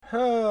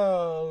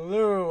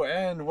Hello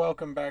and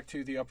welcome back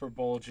to the Upper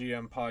Bowl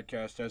GM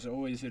podcast. As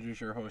always, it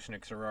is your host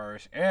Nick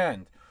Zararis,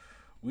 and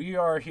we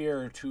are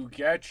here to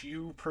get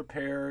you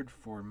prepared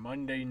for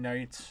Monday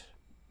night's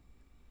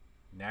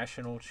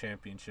national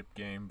championship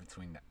game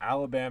between the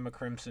Alabama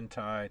Crimson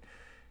Tide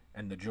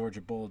and the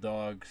Georgia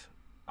Bulldogs.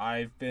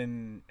 I've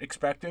been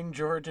expecting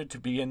Georgia to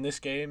be in this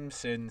game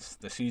since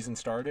the season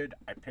started.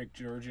 I picked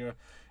Georgia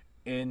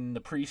in the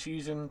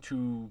preseason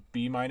to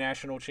be my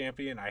national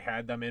champion. I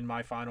had them in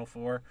my Final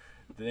Four.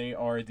 They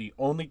are the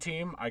only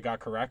team I got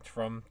correct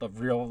from the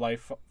real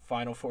life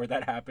Final Four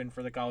that happened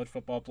for the college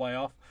football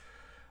playoff.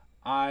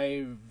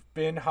 I've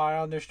been high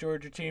on this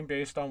Georgia team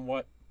based on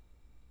what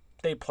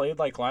they played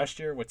like last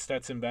year with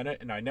Stetson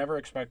Bennett, and I never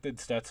expected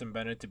Stetson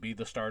Bennett to be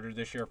the starter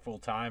this year full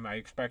time. I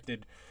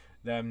expected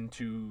them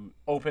to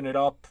open it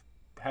up,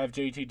 have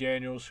JT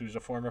Daniels, who's a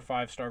former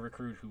 5-star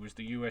recruit who was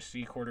the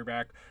USC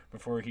quarterback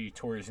before he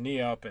tore his knee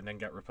up and then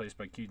got replaced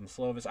by Keaton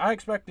Slovis. I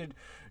expected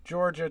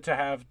Georgia to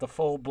have the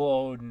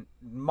full-blown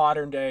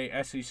modern-day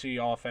SEC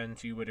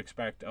offense you would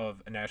expect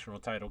of a national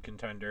title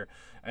contender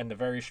and the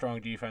very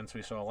strong defense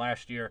we saw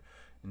last year.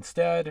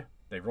 Instead,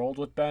 they rolled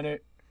with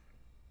Bennett.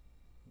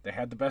 They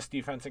had the best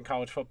defense in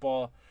college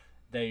football.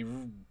 They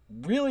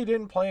really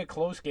didn't play a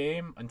close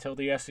game until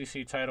the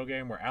SEC title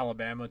game where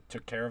Alabama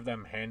took care of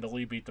them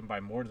handily, beat them by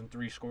more than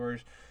 3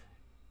 scores.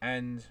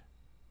 And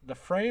the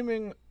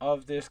framing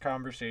of this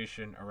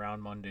conversation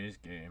around Monday's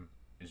game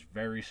is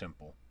very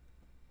simple.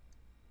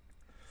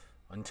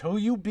 Until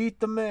you beat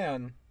the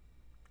man,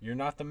 you're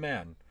not the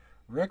man.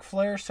 Ric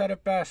Flair said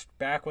it best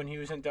back when he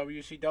was in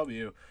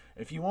WCW.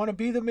 If you want to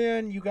be the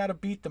man, you got to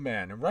beat the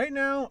man. And right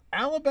now,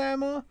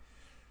 Alabama's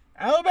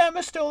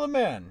still the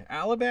man.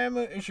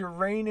 Alabama is your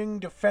reigning,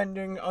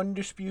 defending,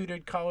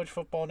 undisputed college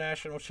football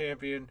national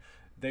champion.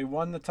 They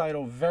won the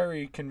title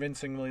very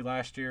convincingly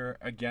last year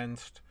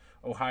against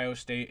Ohio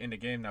State in a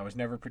game that was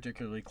never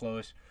particularly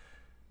close.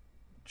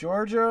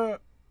 Georgia,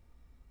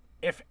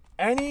 if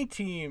any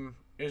team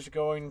is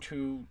going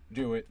to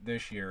do it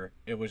this year,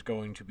 it was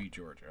going to be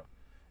Georgia.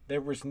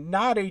 There was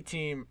not a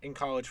team in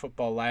college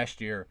football last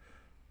year,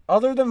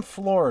 other than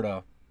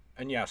Florida,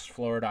 and yes,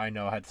 Florida, I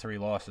know, had 3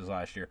 losses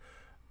last year,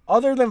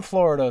 other than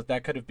Florida,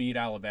 that could have beat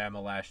Alabama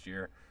last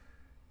year.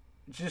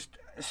 Just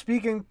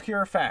speaking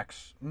pure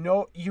facts,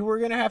 no, you were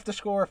going to have to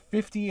score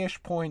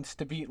 50-ish points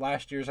to beat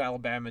last year's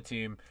Alabama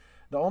team.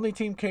 The only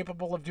team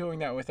capable of doing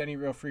that with any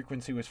real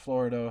frequency was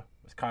Florida,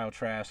 with Kyle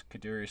Trask,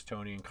 Kadarius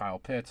Toney, and Kyle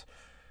Pitts.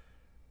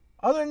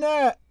 Other than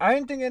that, I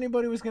didn't think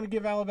anybody was going to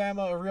give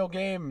Alabama a real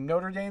game.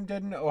 Notre Dame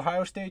didn't.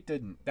 Ohio State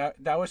didn't.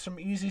 That was some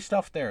easy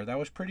stuff there. That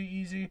was pretty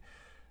easy.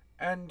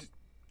 And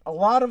a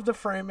lot of the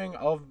framing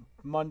of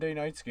Monday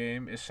night's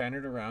game is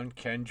centered around,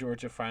 can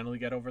Georgia finally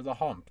get over the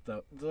hump?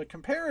 The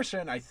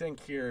comparison, I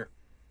think, here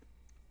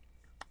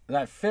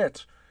that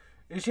fits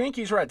is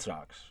Yankees-Red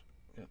Sox.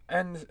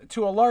 And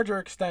to a larger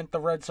extent, the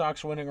Red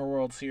Sox winning a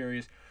World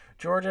Series.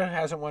 Georgia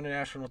hasn't won a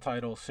national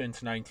title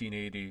since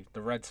 1980.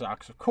 The Red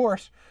Sox, of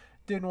course,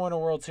 didn't win a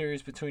World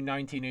Series between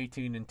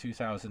 1918 and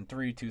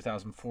 2003.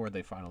 2004,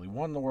 they finally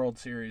won the World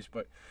Series.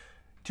 But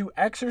to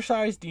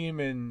exercise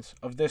demons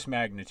of this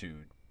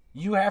magnitude,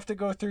 you have to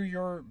go through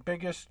your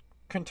biggest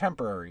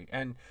contemporary.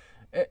 And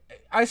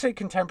I say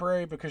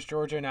contemporary because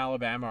Georgia and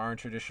Alabama aren't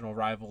traditional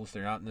rivals.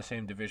 They're not in the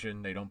same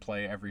division. They don't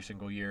play every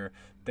single year.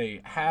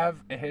 They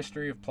have a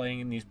history of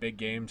playing in these big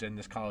games in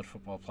this college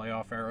football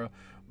playoff era.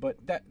 But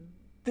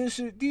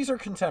these are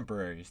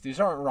contemporaries. These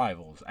aren't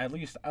rivals, at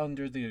least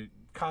under the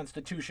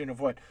constitution of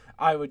what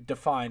I would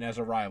define as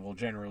a rival,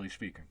 generally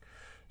speaking.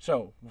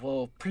 So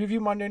we'll preview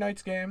Monday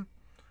night's game.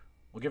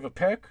 We'll give a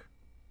pick.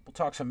 We'll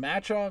talk some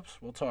matchups.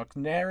 We'll talk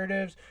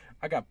narratives.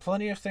 I got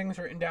plenty of things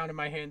written down in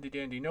my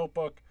handy-dandy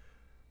notebook.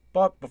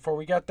 But before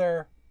we get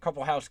there, a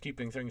couple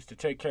housekeeping things to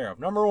take care of.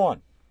 Number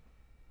 1,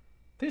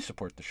 please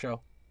support the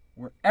show.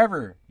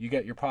 Wherever you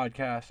get your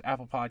podcasts,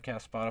 Apple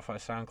Podcasts, Spotify,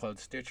 SoundCloud,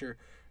 Stitcher,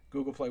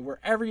 Google Play,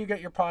 wherever you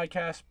get your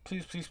podcasts,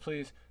 please, please,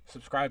 please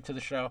subscribe to the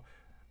show.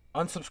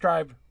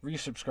 Unsubscribe,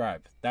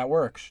 resubscribe. That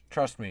works.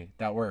 Trust me,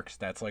 that works.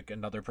 That's like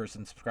another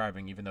person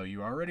subscribing, even though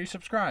you already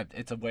subscribed.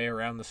 It's a way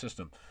around the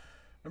system.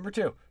 Number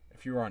 2,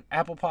 if you're on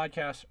Apple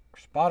Podcasts or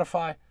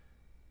Spotify,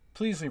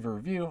 please leave a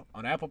review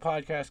on Apple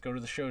Podcasts. Go to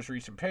the show's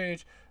recent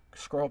page,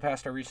 scroll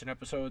past our recent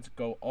episodes,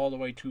 go all the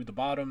way to the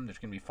bottom. There's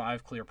going to be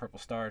 5 clear purple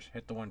stars.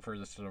 Hit the one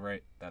furthest to the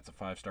right. That's a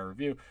 5-star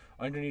review.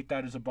 Underneath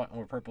that is a button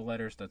with purple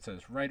letters that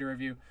says write a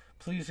review.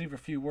 Please leave a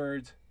few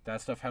words.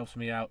 That stuff helps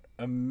me out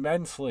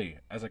immensely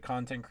as a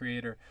content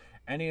creator.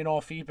 Any and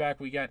all feedback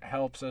we get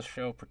helps us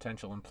show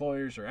potential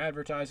employers or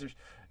advertisers.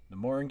 The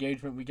more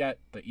engagement we get,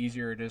 the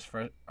easier it is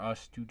for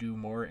us to do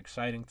more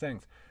exciting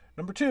things.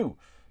 Number 2,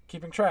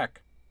 keeping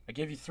track. I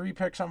gave you 3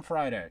 picks on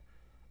Friday.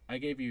 I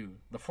gave you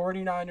the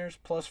 49ers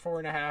plus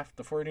 4.5.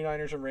 The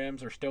 49ers and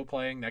Rams are still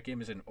playing. That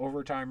game is in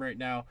overtime right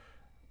now.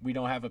 We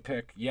don't have a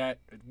pick yet.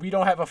 We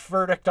don't have a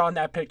verdict on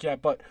that pick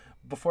yet, but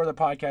before the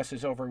podcast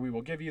is over, we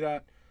will give you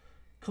that.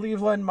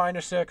 Cleveland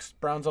 -6.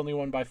 Browns only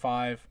won by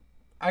 5.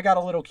 I got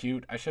a little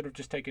cute. I should have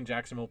just taken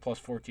Jacksonville plus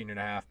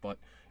 14.5, but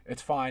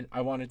It's fine.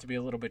 I wanted to be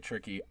a little bit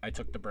tricky. I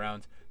took the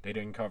Browns. They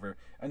didn't cover.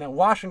 And then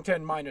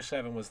Washington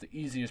 -7 was the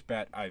easiest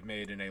bet I've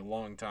made in a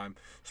long time.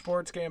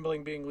 Sports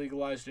gambling being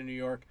legalized in New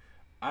York.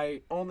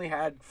 I only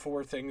had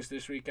 4 things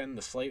this weekend.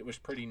 The slate was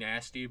pretty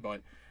nasty,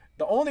 but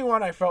the only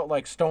one I felt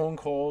like stone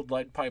cold,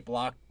 lead pipe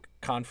lock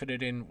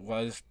confident in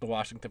was the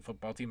Washington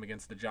football team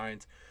against the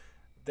Giants.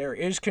 There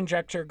is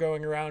conjecture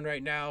going around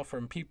right now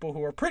from people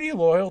who are pretty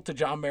loyal to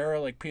John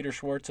Mara, like Peter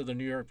Schwartz of the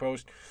New York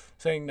Post,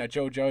 saying that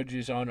Joe Judge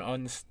is on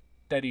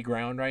unsteady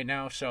ground right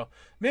now. So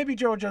maybe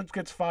Joe Judge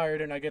gets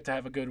fired and I get to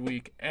have a good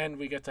week, and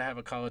we get to have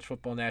a college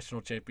football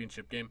national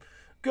championship game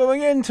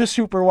going into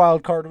Super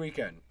Wild Card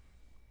Weekend.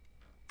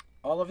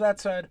 All of that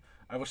said,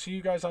 I will see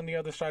you guys on the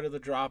other side of the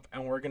drop,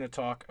 and we're going to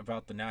talk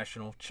about the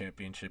national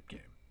championship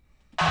game.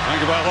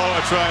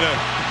 Tagovailoa trying to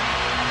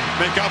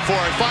make up for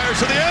it. Fires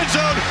to the end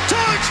zone.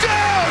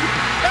 Touchdown!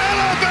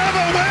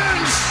 Alabama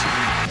wins!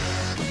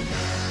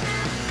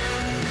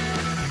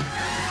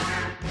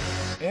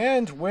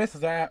 And with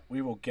that,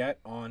 we will get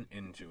on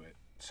into it.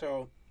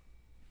 So,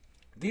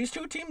 these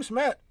two teams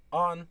met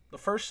on the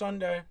first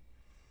Sunday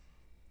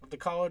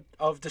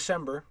of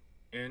December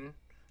in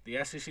the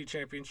SEC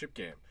championship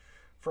game.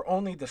 For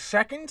only the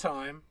second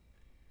time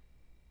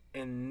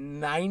in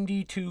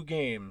 92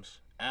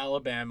 games,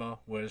 Alabama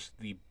was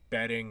the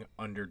betting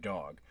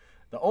underdog.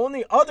 The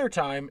only other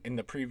time in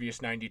the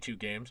previous 92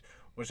 games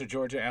was the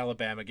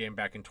Georgia-Alabama game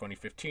back in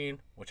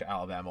 2015, which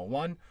Alabama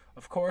won.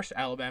 Of course,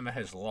 Alabama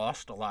has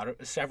lost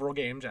several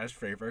games as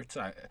favorites.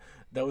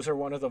 Those are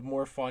one of the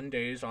more fun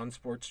days on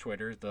sports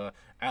Twitter. The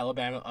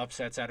Alabama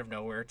upsets out of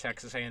nowhere.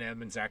 Texas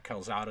A&M and Zach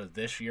Calzada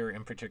this year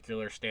in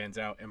particular stands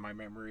out in my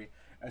memory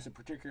as a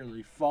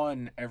particularly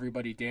fun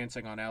everybody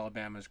dancing on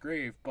Alabama's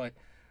grave. But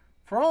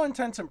for all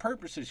intents and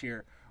purposes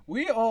here,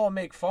 we all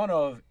make fun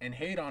of and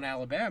hate on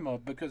Alabama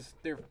because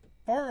they're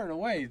far and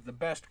away the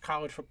best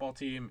college football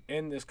team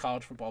in this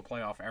college football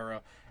playoff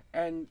era.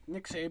 And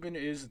Nick Saban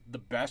is the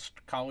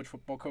best college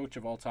football coach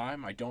of all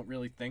time. I don't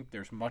really think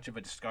there's much of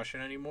a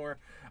discussion anymore.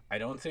 I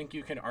don't think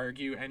you can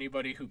argue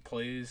anybody who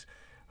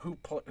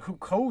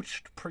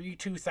coached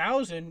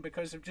pre-2000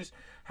 because of just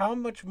how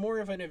much more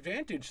of an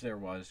advantage there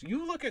was.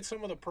 You look at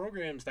some of the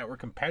programs that were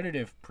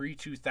competitive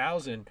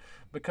pre-2000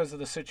 because of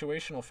the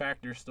situational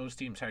factors those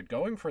teams had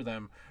going for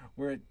them,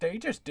 where they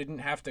just didn't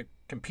have to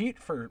compete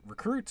for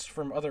recruits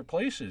from other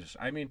places.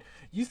 I mean,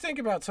 you think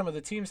about some of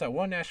the teams that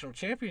won national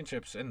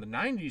championships in the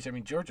 90s. I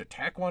mean, Georgia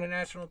Tech won a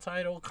national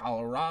title,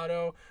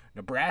 Colorado,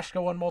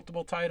 Nebraska won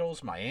multiple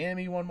titles,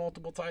 Miami won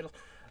multiple titles.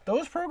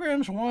 Those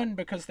programs won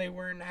because they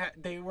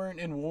weren't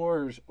in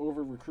wars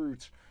over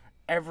recruits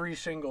every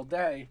single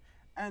day,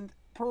 and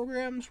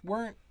programs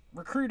weren't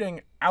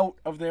recruiting out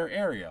of their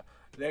area.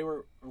 They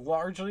were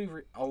largely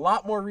a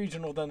lot more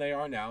regional than they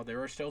are now.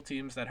 There are still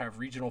teams that have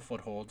regional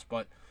footholds,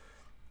 but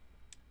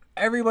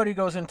everybody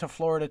goes into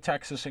Florida,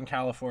 Texas, and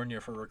California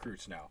for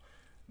recruits now.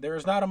 There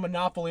is not a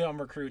monopoly on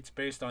recruits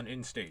based on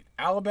in-state.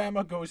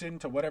 Alabama goes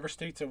into whatever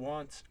states it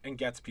wants and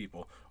gets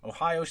people.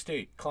 Ohio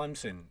State,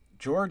 Clemson,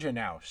 Georgia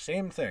now,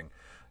 same thing.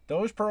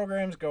 Those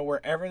programs go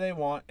wherever they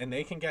want, and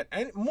they can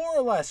more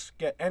or less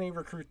get any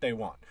recruit they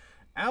want.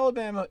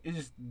 Alabama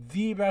is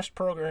the best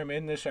program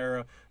in this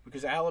era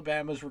because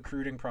Alabama's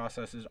recruiting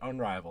process is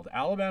unrivaled.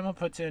 Alabama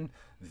puts in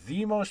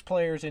the most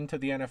players into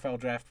the NFL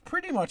draft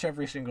pretty much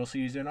every single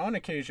season. On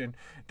occasion,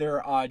 there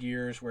are odd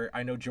years where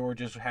I know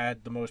Georgia's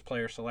had the most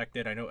players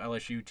selected. I know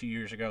LSU 2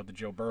 years ago, the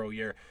Joe Burrow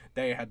year,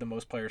 they had the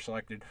most players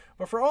selected.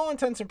 But for all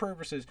intents and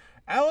purposes,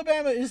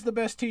 Alabama is the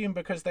best team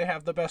because they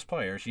have the best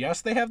players. Yes,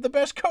 they have the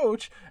best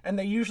coach, and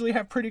they usually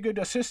have pretty good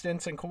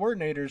assistants and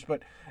coordinators,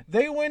 but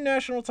they win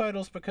national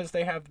titles because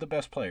they have the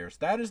best players.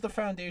 That is the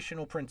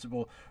foundational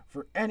principle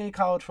for any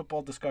college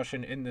football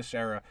discussion in this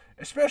era,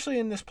 especially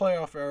in this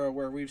playoff era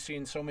where we've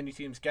seen so many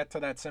teams get to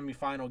that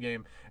semifinal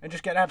game and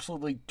just get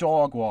absolutely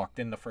dog walked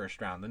in the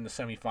first round, in the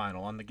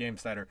semifinal, on the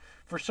games that are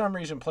for some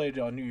reason played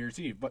on New Year's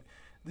Eve. But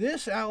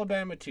this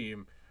Alabama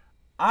team,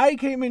 I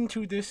came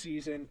into this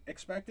season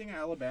expecting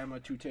Alabama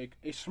to take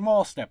a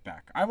small step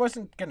back. I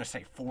wasn't going to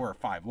say 4 or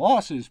 5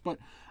 losses, but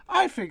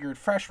I figured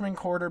freshman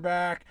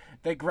quarterback,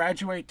 they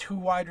graduate 2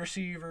 wide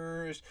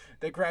receivers,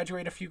 they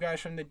graduate a few guys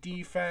from the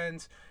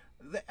defense.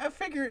 I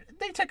figured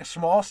they take a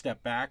small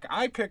step back.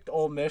 I picked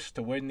Ole Miss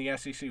to win the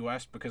SEC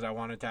West because I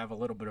wanted to have a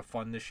little bit of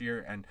fun this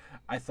year, and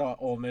I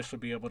thought Ole Miss would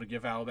be able to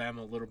give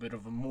Alabama a little bit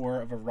of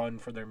more of a run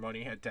for their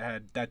money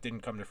head-to-head. That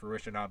didn't come to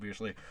fruition,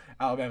 obviously.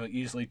 Alabama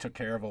easily took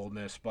care of Ole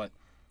Miss, but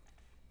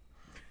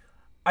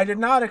I did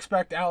not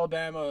expect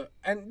Alabama,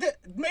 and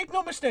make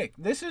no mistake,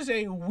 this is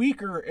a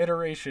weaker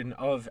iteration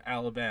of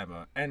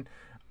Alabama, and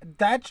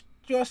that's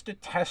just a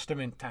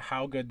testament to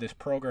how good this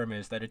program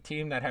is, that a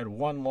team that had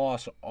 1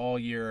 loss all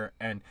year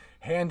and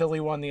handily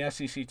won the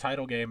SEC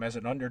title game as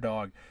an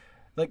underdog.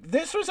 Like,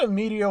 this was a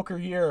mediocre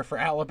year for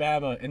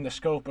Alabama in the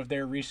scope of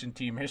their recent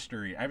team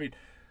history. I mean,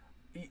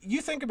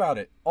 you think about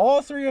it.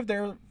 All 3 of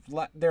their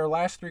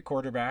last 3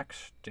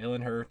 quarterbacks,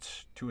 Jalen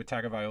Hurts, Tua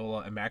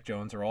Tagovailoa, and Mac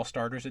Jones, are all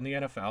starters in the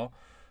NFL.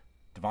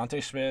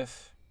 Devontae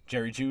Smith,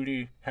 Jerry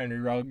Jeudy, Henry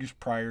Ruggs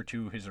prior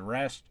to his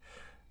arrest.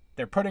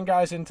 They're putting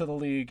guys into the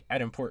league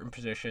at important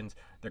positions.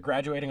 They're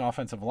graduating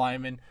offensive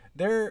linemen.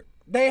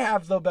 They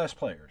have the best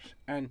players.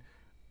 And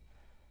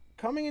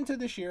coming into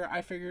this year,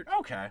 I figured,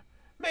 okay,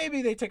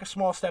 maybe they take a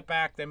small step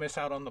back. They miss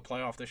out on the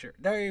playoff this year.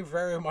 They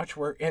very much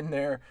were in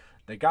there.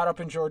 They got up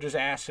in Georgia's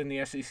ass in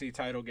the SEC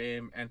title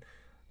game. And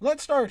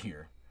let's start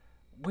here.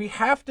 We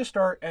have to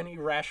start any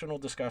rational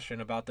discussion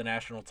about the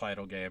national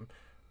title game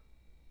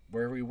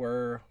where we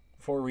were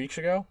 4 weeks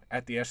ago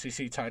at the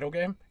SEC title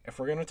game. If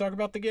we're going to talk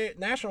about the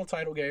national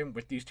title game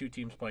with these two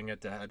teams playing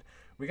head-to-head,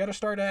 we got to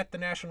start at the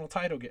national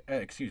title game.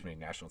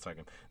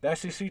 The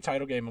SEC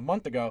title game a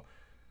month ago.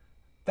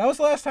 That was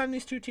the last time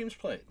these two teams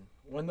played.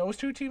 When those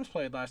two teams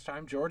played last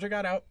time, Georgia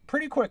got out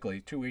pretty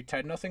quickly to a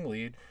 10-0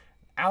 lead.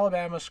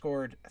 Alabama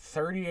scored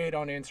 38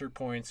 unanswered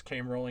points,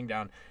 came rolling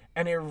down,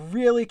 and it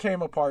really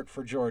came apart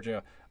for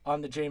Georgia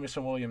on the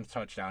Jamison Williams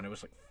touchdown. It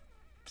was like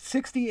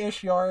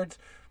 60-ish yards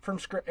from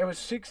script. It was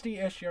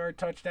 60-ish yard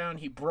touchdown.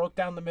 He broke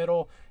down the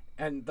middle,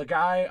 and the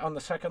guy on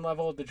the second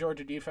level of the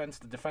Georgia defense,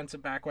 the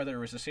defensive back, whether it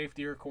was a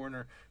safety or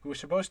corner, who was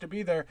supposed to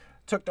be there,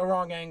 took the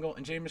wrong angle,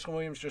 and Jamison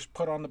Williams just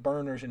put on the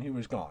burners, and he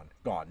was gone.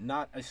 Gone.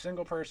 Not a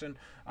single person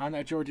on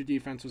that Georgia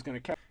defense was going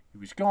to catch. He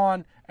was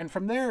gone. And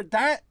from there,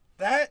 that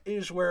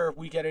is where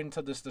we get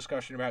into this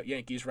discussion about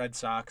Yankees, Red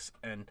Sox,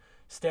 and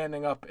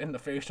standing up in the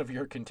face of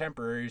your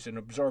contemporaries and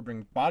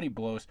absorbing body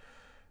blows.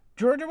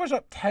 Georgia was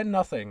up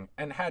 10-0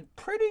 and had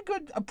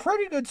a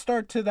pretty good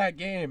start to that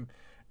game.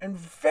 And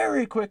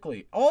very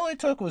quickly, all it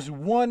took was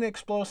one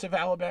explosive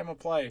Alabama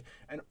play,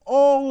 and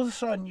all of a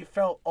sudden you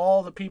felt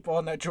all the people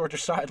on that Georgia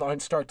sideline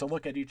start to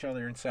look at each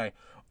other and say,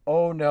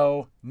 oh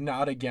no,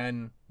 not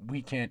again,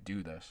 we can't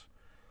do this.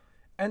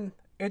 And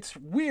it's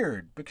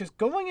weird, because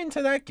going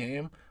into that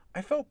game,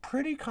 I felt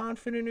pretty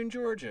confident in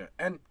Georgia.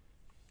 And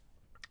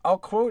I'll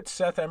quote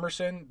Seth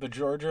Emerson, the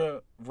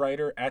Georgia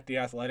writer at The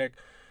Athletic.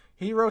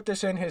 He wrote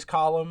this in his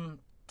column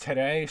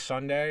today,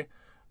 Sunday.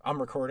 I'm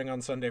recording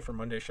on Sunday for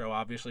Monday's show,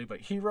 obviously,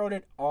 but he wrote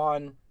it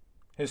on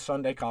his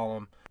Sunday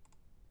column.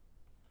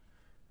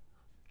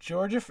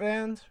 Georgia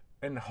fans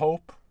and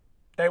Hope,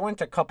 they went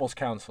to couples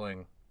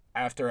counseling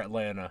after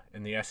Atlanta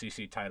in the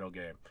SEC title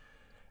game.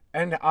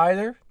 And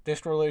either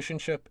this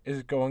relationship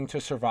is going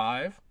to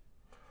survive,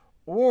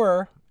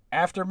 or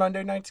after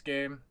Monday night's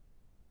game,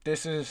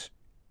 this is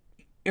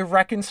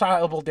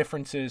irreconcilable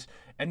differences,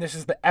 and this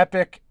is the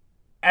epic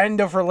end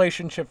of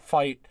relationship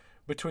fight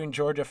between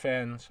Georgia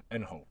fans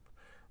and Hope.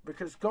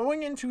 Because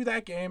going into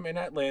that game in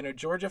Atlanta,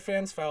 Georgia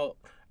fans felt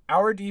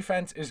our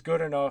defense is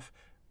good enough.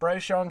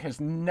 Bryce Young has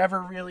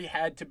never really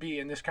had to be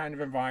in this kind of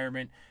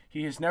environment.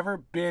 He has never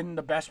been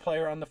the best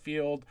player on the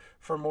field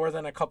for more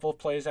than a couple of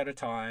plays at a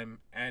time.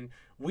 And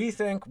we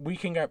think we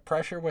can get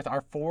pressure with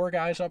our four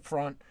guys up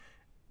front.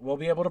 We'll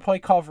be able to play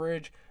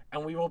coverage,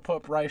 and we will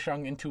put Bryce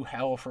Young into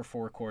hell for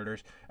 4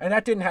 quarters. And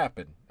that didn't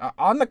happen.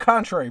 On the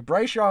contrary,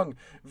 Bryce Young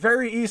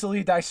very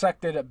easily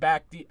dissected a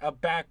back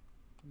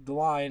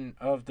line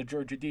of the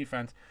Georgia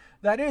defense.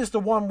 That is the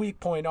one weak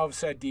point of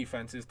said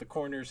defense, is the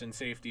corners and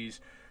safeties.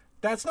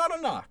 That's not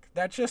a knock.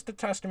 That's just a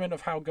testament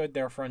of how good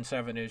their front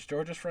seven is.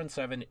 Georgia's front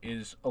seven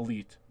is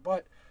elite.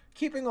 But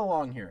keeping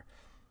along here,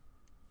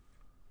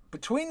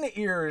 between the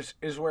ears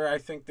is where I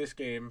think this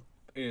game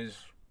is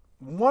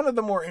one of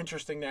the more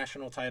interesting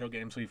national title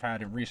games we've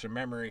had in recent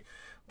memory,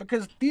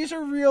 because these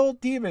are real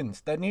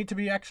demons that need to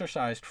be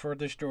exercised for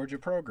this Georgia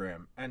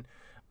program. And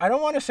I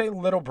don't want to say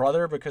little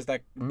brother, because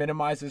that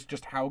minimizes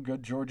just how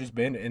good Georgia's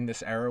been in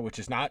this era, which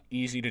is not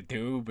easy to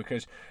do,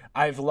 because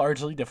I've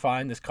largely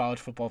defined this college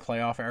football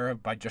playoff era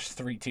by just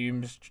 3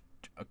 teams,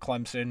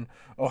 Clemson,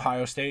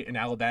 Ohio State, and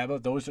Alabama.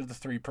 Those are the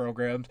 3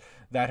 programs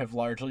that have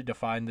largely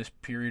defined this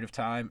period of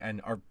time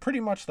and are pretty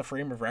much the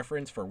frame of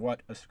reference for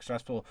what a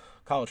successful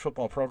college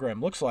football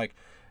program looks like.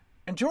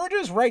 And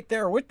Georgia's right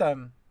there with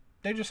them.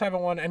 They just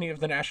haven't won any of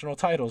the national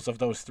titles of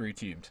those 3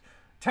 teams.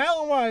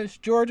 Talent-wise,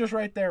 Georgia's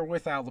right there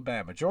with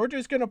Alabama.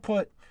 Georgia's going to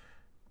put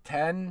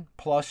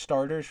 10-plus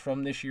starters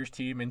from this year's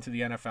team into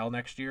the NFL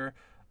next year.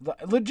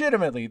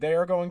 Legitimately, they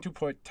are going to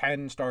put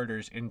 10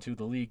 starters into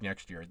the league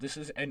next year. This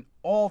is an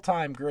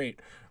all-time great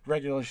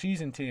regular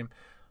season team.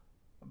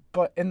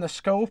 But in the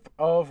scope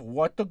of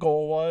what the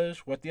goal was,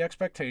 what the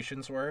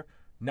expectations were,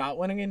 not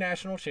winning a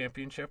national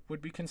championship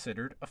would be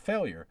considered a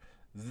failure.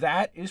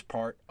 That is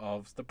part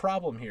of the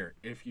problem here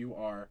if you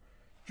are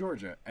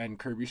Georgia and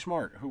Kirby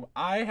Smart, who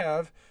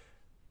I've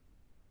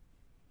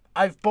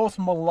both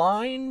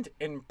maligned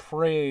and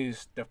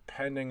praised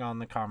depending on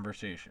the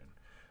conversation.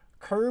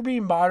 Kirby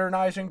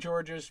modernizing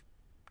Georgia's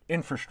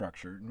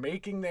infrastructure,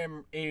 making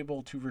them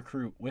able to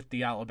recruit with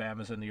the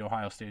Alabamas and the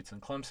Ohio States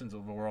and Clemsons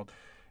of the world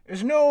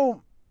is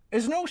no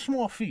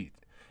small feat.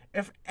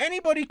 If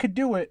anybody could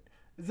do it,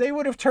 they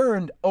would have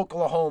turned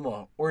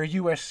Oklahoma or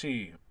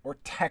USC or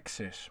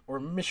Texas or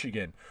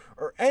Michigan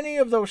or any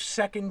of those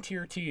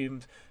second-tier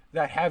teams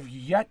that have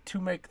yet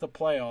to make the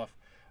playoff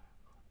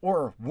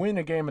or win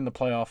a game in the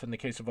playoff in the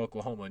case of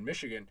Oklahoma and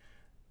Michigan.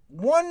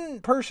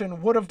 One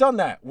person would have done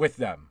that with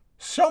them.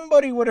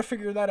 Somebody would have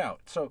figured that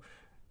out. So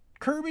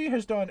Kirby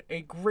has done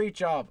a great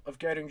job of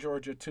getting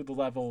Georgia to the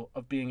level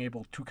of being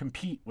able to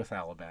compete with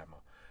Alabama.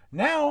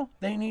 Now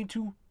they need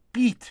to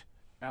beat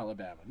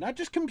Alabama, not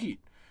just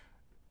compete.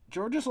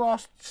 Georgia's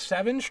lost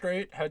 7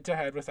 straight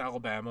head-to-head with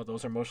Alabama.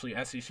 Those are mostly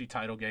SEC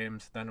title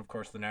games. Then, of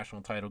course, the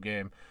national title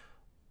game.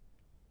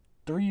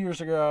 4 years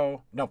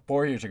ago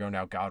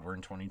now. God, we're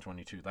in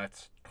 2022.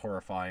 That's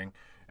horrifying.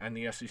 And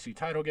the SEC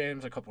title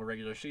games, a couple of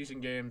regular season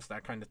games,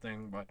 that kind of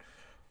thing. But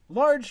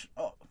large,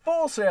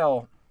 Full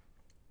Sail,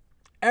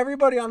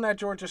 everybody on that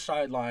Georgia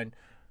sideline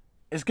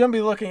is going to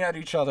be looking at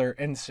each other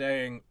and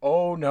saying,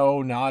 oh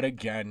no, not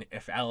again,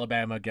 if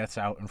Alabama gets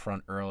out in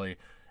front early.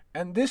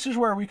 And this is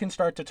where we can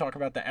start to talk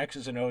about the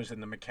X's and O's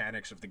and the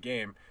mechanics of the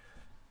game.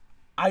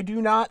 I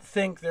do not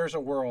think there's a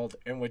world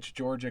in which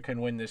Georgia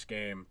can win this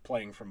game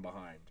playing from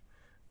behind.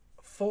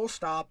 Full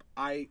stop.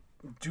 I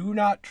do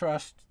not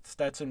trust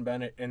Stetson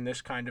Bennett in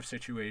this kind of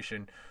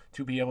situation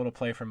to be able to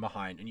play from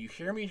behind. And you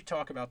hear me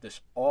talk about this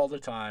all the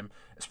time,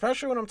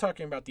 especially when I'm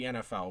talking about the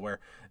NFL,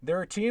 where there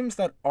are teams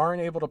that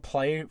aren't able to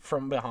play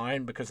from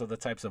behind because of the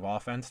types of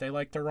offense they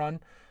like to run.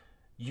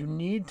 You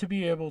need to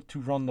be able to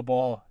run the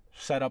ball,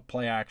 set up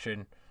play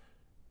action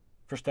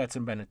for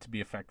Stetson Bennett to be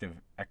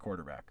effective at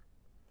quarterback.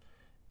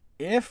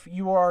 If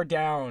you are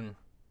down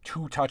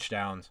 2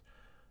 touchdowns,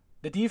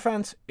 the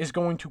defense is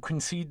going to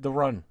concede the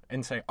run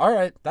and say, all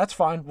right, that's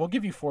fine. We'll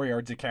give you 4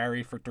 yards a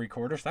carry for 3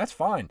 quarters. That's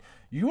fine.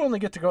 You only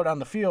get to go down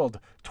the field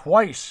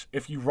twice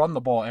if you run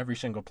the ball every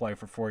single play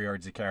for 4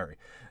 yards a carry.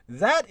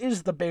 That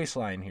is the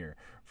baseline here,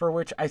 for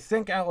which I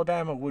think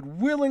Alabama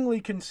would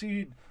willingly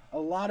concede a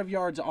lot of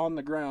yards on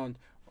the ground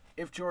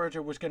if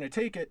Georgia was going to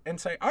take it and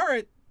say, all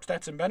right,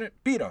 Stetson Bennett,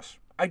 beat us.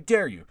 I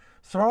dare you.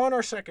 Throw on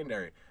our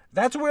secondary.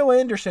 That's Will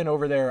Anderson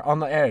over there on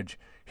the edge.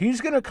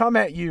 He's going to come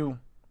at you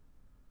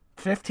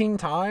 15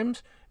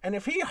 times, and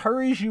if he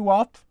hurries you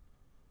up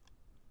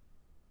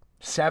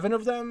 7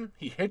 of them,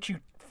 he hits you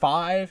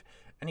 5,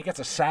 and he gets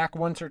a sack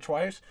once or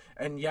twice.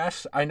 And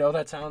yes, I know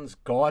that sounds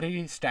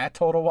gaudy, stat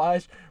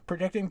total-wise,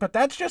 predicting, but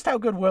that's just how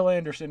good Will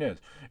Anderson is.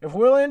 If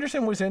Will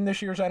Anderson was in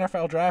this year's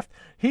NFL draft,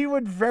 he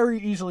would very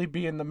easily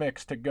be in the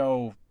mix to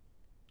go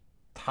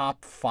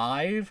top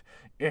 5,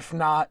 if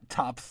not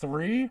top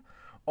 3.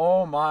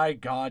 Oh my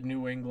God,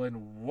 New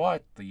England,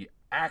 what the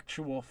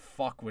actual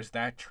fuck was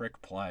that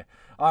trick play?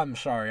 I'm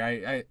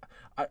sorry.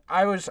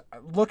 I was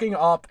looking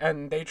up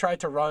and they tried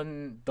to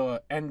run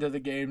the end of the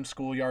game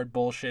schoolyard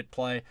bullshit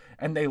play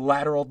and they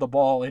lateraled the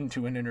ball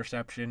into an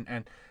interception,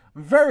 and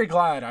I'm very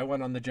glad I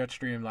went on the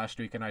Jetstream last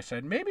week and I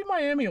said maybe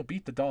Miami will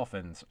beat the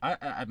Dolphins.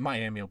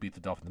 Miami will beat the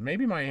Dolphins.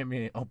 Maybe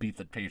Miami will beat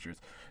the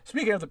Patriots.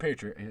 Speaking of the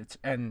Patriots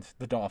and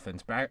the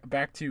Dolphins,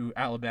 back to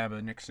Alabama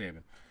and Nick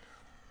Saban.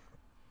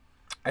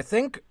 I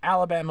think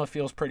Alabama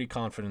feels pretty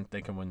confident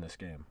they can win this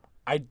game.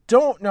 I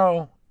don't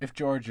know if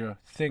Georgia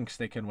thinks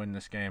they can win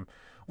this game,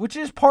 which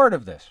is part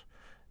of this.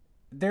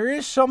 There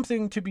is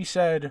something to be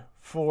said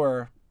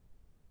for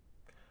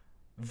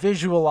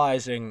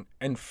visualizing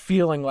and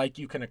feeling like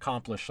you can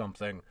accomplish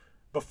something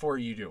before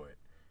you do it.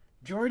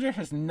 Georgia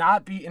has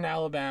not beaten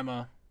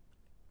Alabama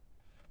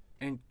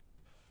in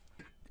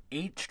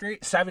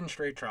 7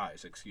 straight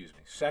tries.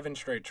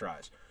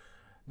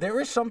 There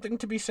is something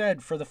to be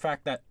said for the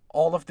fact that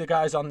all of the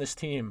guys on this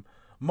team,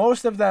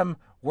 most of them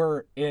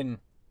were in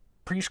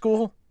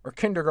preschool or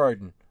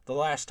kindergarten the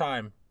last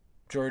time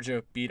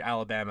Georgia beat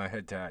Alabama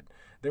head-to-head.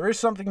 There is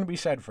something to be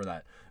said for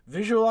that.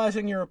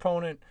 Visualizing your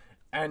opponent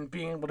and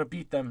being able to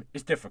beat them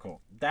is difficult.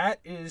 That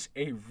is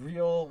a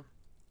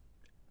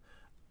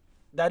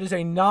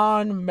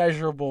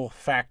non-measurable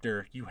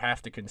factor you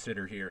have to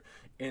consider here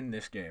in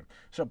this game.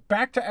 So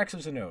back to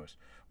X's and O's.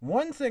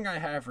 One thing I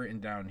have written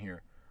down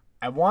here,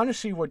 I want to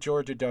see what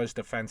Georgia does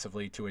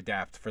defensively to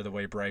adapt for the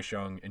way Bryce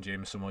Young and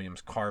Jameson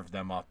Williams carved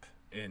them up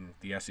in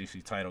the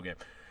SEC title game.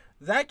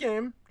 That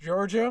game,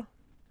 Georgia,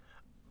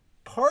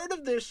 part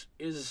of this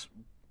is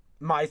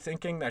my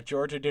thinking that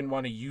Georgia didn't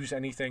want to use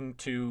anything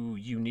too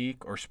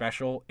unique or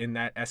special in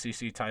that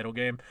SEC title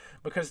game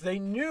because they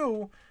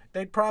knew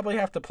they'd probably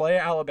have to play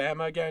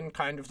Alabama again,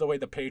 kind of the way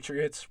the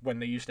Patriots, when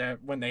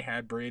they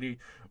had Brady,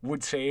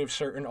 would save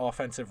certain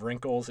offensive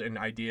wrinkles and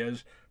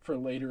ideas for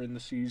later in the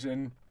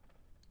season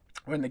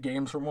when the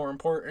games were more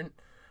important.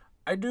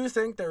 I do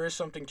think there is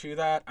something to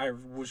that. I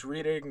was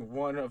reading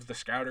one of the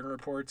scouting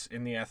reports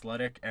in The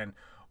Athletic, and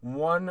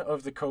one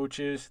of the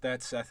coaches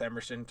that Seth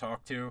Emerson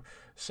talked to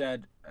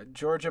said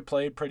Georgia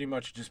played pretty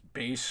much just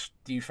base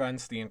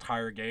defense the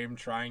entire game,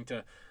 trying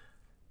to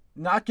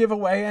not give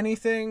away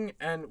anything.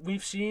 And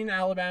we've seen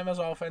Alabama's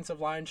offensive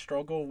line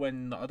struggle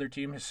when the other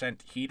team has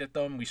sent heat at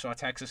them. We saw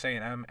Texas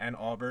A&M and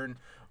Auburn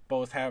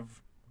both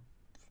have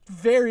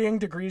varying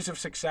degrees of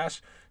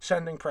success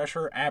sending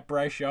pressure at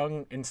Bryce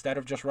Young instead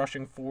of just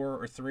rushing 4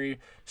 or 3,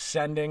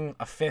 sending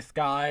a 5th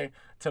guy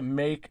to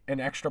make an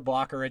extra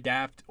blocker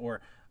adapt, or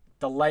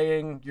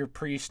delaying your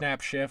pre-snap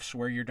shifts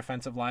where your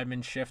defensive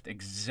linemen shift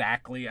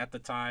exactly at the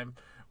time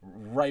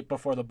right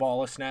before the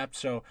ball is snapped,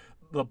 so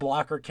the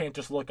blocker can't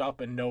just look up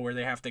and know where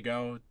they have to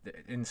go.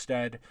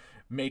 Instead,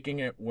 making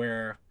it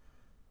where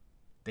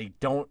They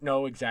don't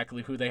know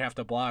exactly who they have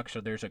to block,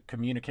 so there's a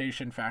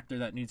communication factor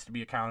that needs to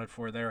be accounted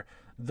for there.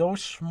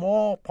 Those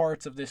small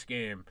parts of this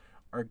game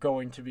are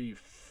going to be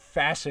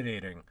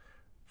fascinating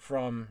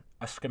from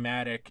a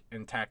schematic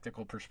and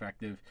tactical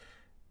perspective.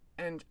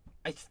 And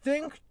I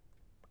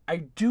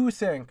do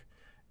think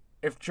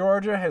if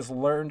Georgia has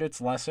learned its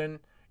lesson,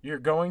 you're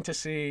going to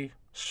see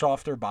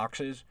softer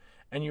boxes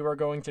and you are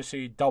going to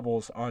see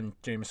doubles on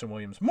Jameson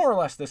Williams more or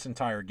less this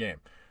entire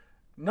game.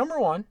 Number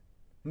one,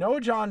 no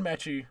John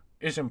Mechie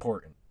is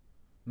important.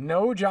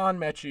 No John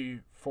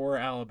Mechie for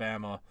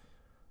Alabama.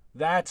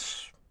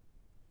 That's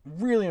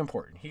really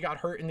important. He got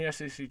hurt in the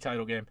SEC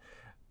title game.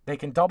 They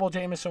can double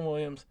Jameson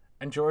Williams,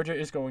 and Georgia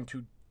is going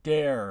to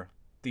dare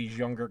these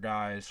younger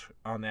guys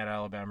on that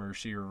Alabama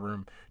receiver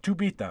room to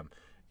beat them.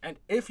 And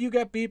if you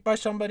get beat by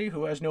somebody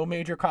who has no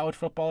major college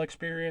football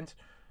experience,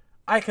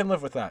 I can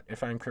live with that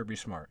if I'm Kirby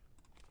Smart.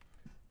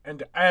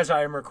 And as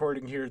I am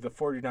recording here, the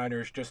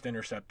 49ers just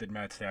intercepted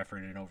Matt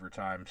Stafford in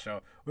overtime.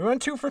 So we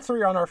went 2 for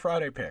 3 on our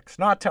Friday picks.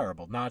 Not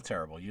terrible, not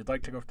terrible. You'd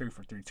like to go 3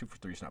 for 3. 2 for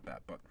 3 is not bad.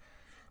 But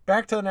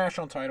back to the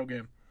national title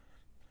game.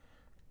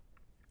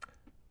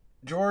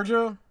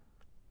 Georgia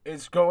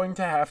is going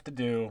to have to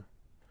do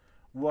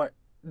what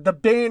the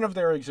bane of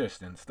their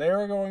existence. They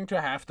are going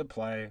to have to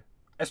play,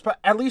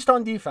 at least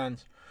on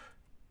defense,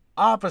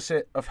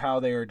 opposite of how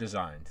they are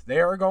designed. They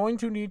are going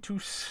to need to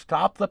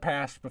stop the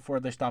pass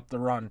before they stop the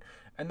run.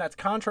 And that's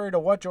contrary to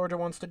what Georgia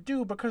wants to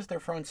do because their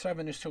front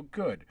seven is so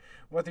good.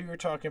 Whether you're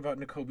talking about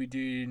Nakobe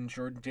Dean,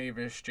 Jordan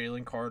Davis,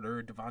 Jalen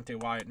Carter, Devontae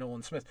Wyatt,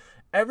 Nolan Smith,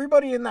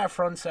 everybody in that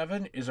front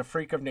seven is a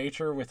freak of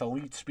nature with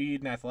elite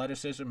speed and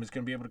athleticism, is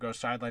going to be able to go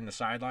sideline to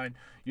sideline.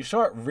 You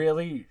saw it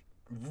really,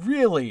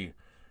 really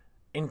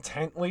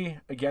intently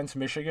against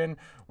Michigan,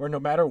 where no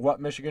matter what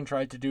Michigan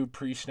tried to do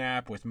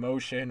pre-snap with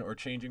motion or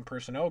changing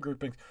personnel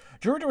groupings,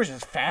 Georgia was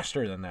just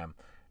faster than them.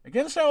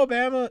 Against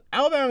Alabama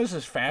is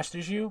as fast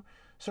as you.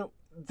 So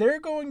they're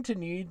going to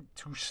need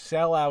to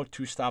sell out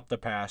to stop the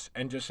pass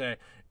and just say,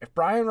 if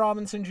Brian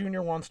Robinson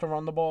Jr. wants to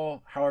run the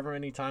ball however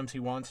many times he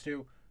wants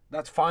to,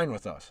 that's fine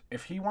with us.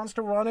 If he wants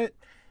to run it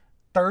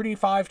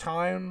 35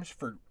 times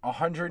for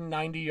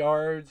 190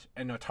 yards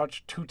and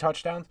 2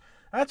 touchdowns,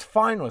 that's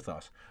fine with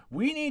us.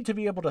 We need to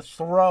be able to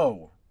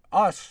throw.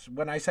 Us,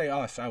 when I say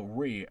us,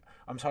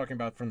 I'm talking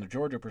about from the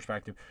Georgia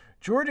perspective.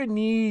 Georgia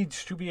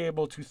needs to be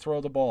able to throw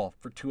the ball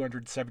for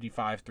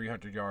 275,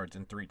 300 yards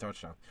and 3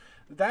 touchdowns.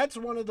 That's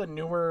one of the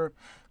newer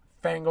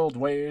fangled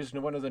ways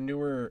and one of the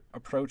newer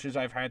approaches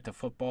I've had to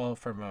football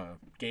from a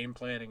game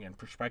planning and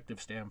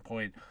perspective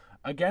standpoint.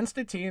 Against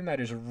a team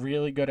that is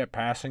really good at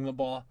passing the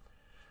ball,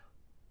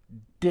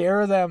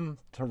 dare them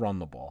to run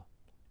the ball.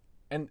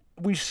 And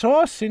we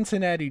saw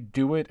Cincinnati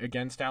do it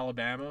against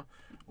Alabama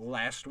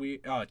last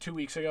week, 2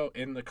 weeks ago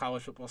in the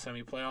college football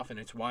semi-playoff, and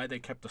it's why they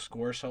kept the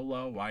score so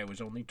low, why it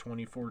was only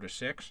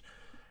 24-6.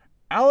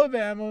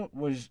 Alabama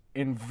was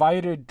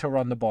invited to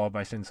run the ball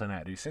by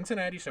Cincinnati.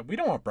 Cincinnati said, we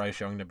don't want Bryce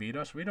Young to beat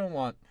us. We don't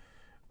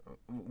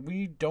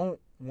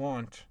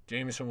want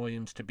Jameson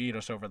Williams to beat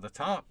us over the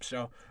top.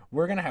 So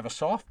we're going to have a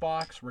soft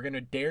box. We're going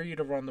to dare you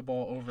to run the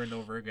ball over and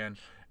over again.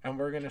 And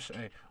we're going to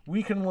say,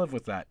 we can live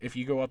with that if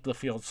you go up the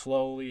field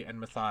slowly and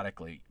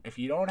methodically. If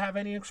you don't have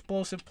any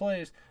explosive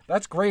plays,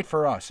 that's great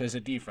for us as a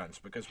defense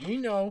because we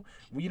know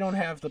we don't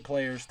have the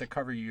players to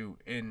cover you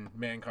in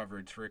man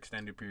coverage for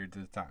extended periods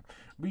of time.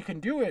 We can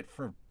do it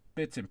for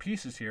bits and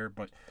pieces here,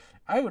 but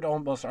I would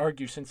almost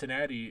argue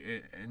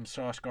Cincinnati and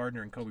Sauce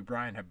Gardner and Kobe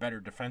Bryant have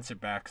better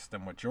defensive backs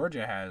than what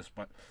Georgia has,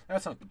 but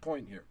that's not the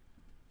point here.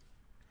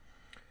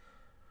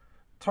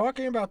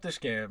 Talking about this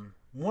game,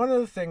 one of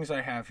the things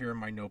I have here in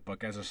my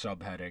notebook as a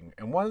subheading,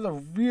 and one of the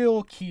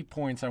real key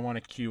points I want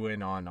to cue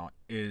in on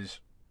is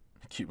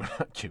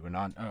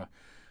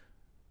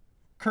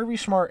Kirby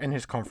Smart in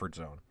his comfort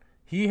zone.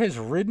 He has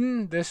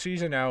ridden this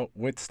season out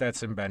with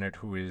Stetson Bennett,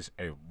 who is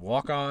a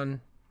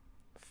walk-on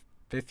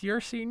 5th-year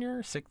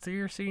senior,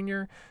 6th-year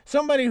senior,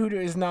 somebody who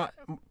is not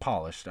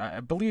polished.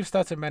 I believe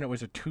Stetson Bennett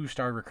was a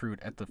 2-star recruit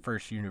at the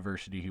first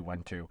university he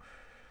went to.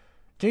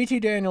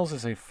 JT Daniels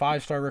is a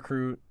 5-star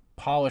recruit,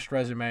 polished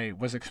resume,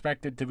 was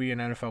expected to be an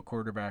NFL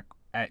quarterback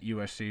at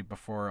USC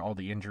before all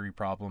the injury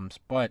problems,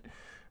 but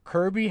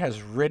Kirby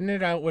has ridden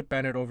it out with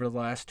Bennett over the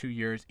last 2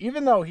 years,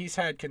 even though he's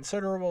had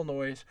considerable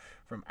noise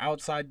from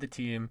outside the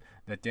team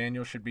that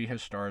Daniels should be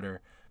his starter,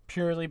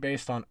 purely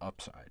based on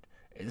upside.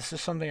 This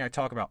is something I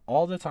talk about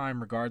all the time,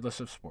 regardless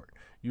of sport.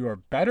 You are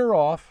better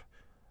off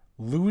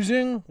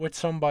losing with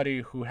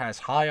somebody who has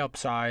high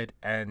upside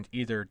and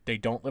either they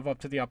don't live up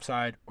to the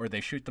upside or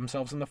they shoot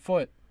themselves in the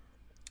foot,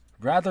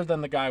 rather than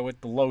the guy with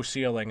the low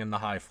ceiling and the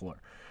high floor.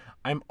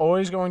 I'm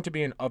always going to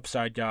be an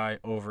upside guy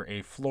over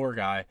a floor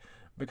guy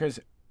because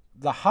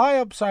the high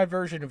upside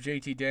version of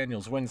JT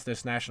Daniels wins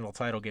this national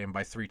title game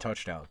by 3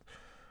 touchdowns.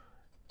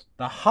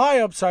 The high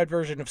upside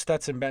version of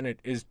Stetson Bennett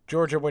is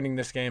Georgia winning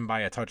this game by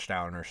a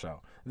touchdown or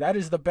so. That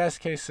is the best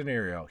case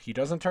scenario. He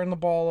doesn't turn the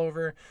ball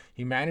over.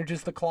 He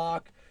manages the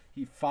clock.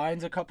 He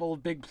finds a couple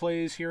of big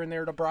plays here and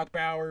there to Brock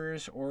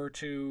Bowers or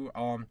to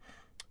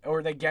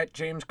or they get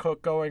James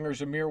Cook going or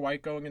Zamir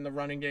White going in the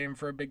running game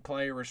for a big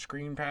play or a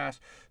screen pass,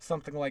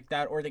 something like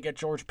that, or they get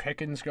George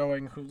Pickens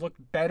going, who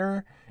looked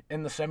better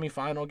in the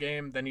semifinal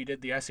game than he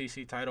did the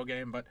SEC title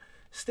game, but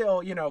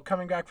still,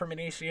 coming back from an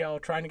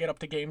ACL, trying to get up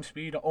to game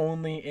speed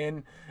only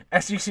in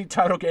SEC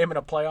title game and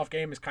a playoff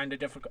game is kind of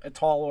difficult, a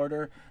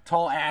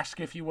tall ask,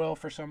 if you will,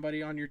 for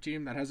somebody on your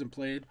team that hasn't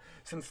played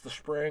since the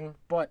spring.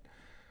 But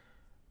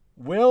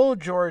will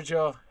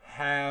Georgia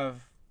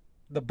have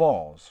the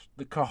balls,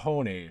 the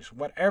cojones,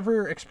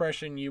 whatever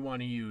expression you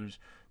want to use,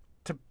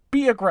 to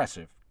be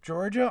aggressive?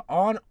 Georgia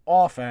on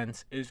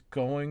offense is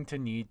going to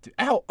need to...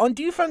 on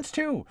defense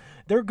too.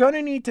 They're going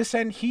to need to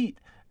send heat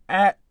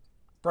at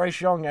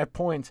Bryce Young at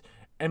points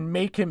and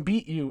make him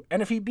beat you.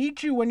 And if he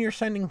beats you when you're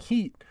sending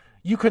heat,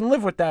 you can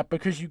live with that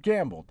because you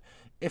gambled.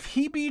 If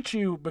he beats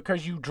you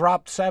because you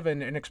dropped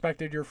 7 and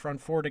expected your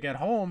front 4 to get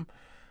home,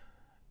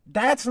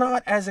 that's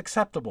not as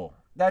acceptable.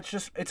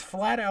 It's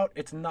flat out,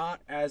 it's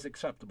not as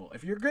acceptable.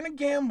 If you're going to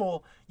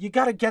gamble, you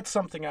got to get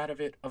something out of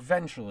it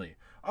eventually.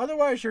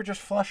 Otherwise, you're just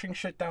flushing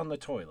shit down the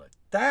toilet.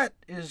 That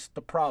is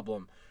the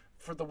problem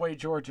for the way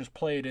Georgia's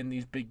played in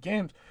these big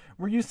games,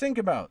 where you think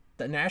about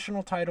the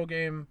national title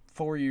game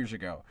 4 years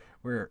ago,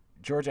 where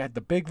Georgia had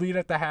the big lead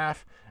at the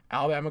half,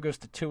 Alabama goes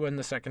to Tua in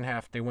the second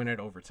half, they win it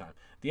overtime.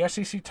 The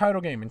SEC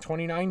title game in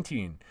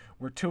 2019,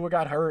 where Tua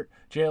got hurt,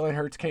 Jalen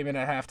Hurts came in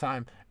at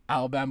halftime,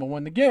 Alabama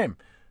won the game.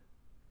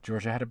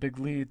 Georgia had a big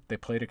lead. They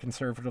played it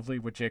conservatively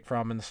with Jake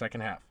Fromm in the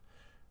second half.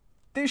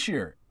 This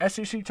year,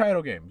 SEC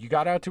title game, you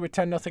got out to a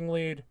 10-0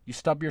 lead. You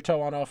stub your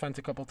toe on offense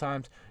a couple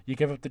times. You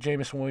give up the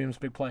Jameson Williams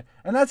big play.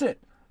 And that's it.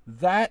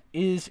 That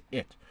is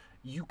it.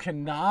 You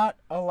cannot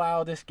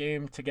allow this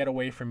game to get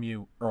away from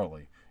you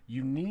early.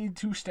 You need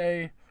to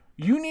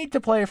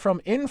play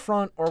from in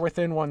front or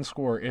within 1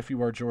 score if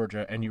you are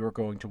Georgia and you are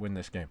going to win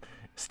this game.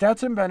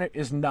 Stetson Bennett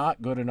is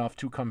not good enough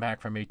to come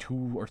back from a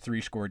 2 or 3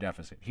 score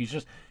deficit. He's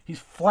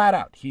flat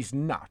out. He's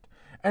not.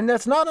 And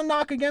that's not a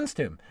knock against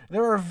him.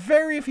 There are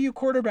very few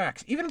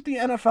quarterbacks, even at the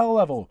NFL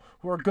level,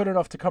 who are good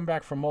enough to come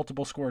back from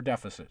multiple score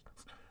deficits.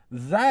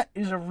 That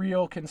is a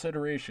real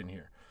consideration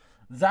here.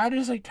 That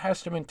is a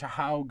testament to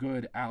how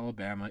good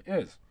Alabama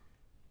is.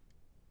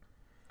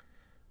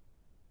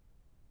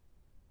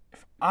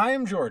 If I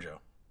am Georgia,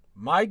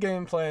 my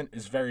game plan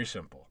is very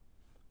simple.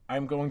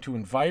 I'm going to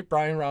invite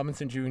Brian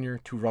Robinson Jr.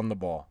 to run the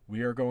ball.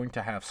 We are going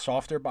to have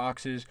softer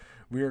boxes.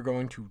 We are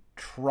going to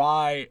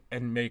try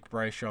and make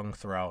Bryce Young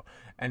throw.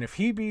 And if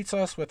he beats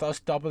us with us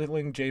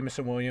doubling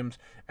Jameson Williams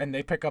and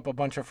they pick up a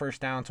bunch of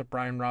first downs with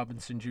Brian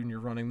Robinson Jr.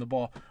 running the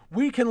ball,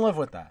 we can live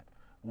with that.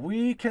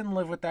 We can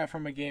live with that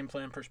from a game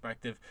plan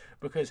perspective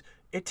because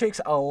it takes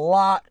a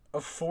lot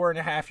of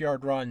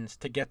 4.5-yard runs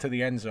to get to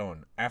the end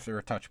zone after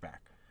a touchback.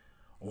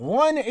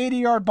 1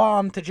 80-yard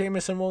bomb to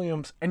Jameson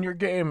Williams and you're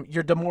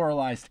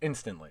demoralized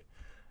instantly.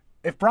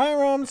 If Brian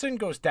Robinson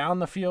goes down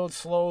the field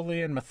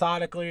slowly and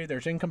methodically,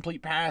 there's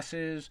incomplete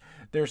passes,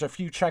 there's a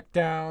few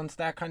checkdowns,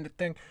 that kind of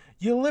thing,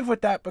 you live with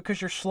that because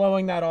you're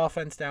slowing that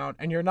offense down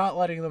and you're not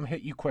letting them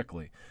hit you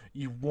quickly.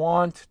 You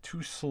want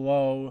to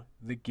slow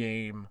the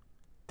game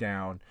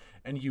down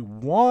and you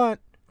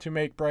want to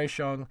make Bryce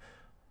Young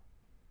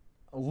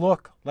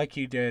look like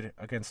he did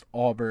against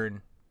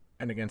Auburn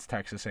and against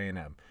Texas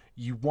A&M.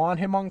 You want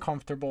him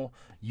uncomfortable.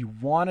 You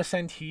want to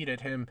send heat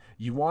at him.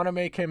 You want to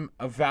make him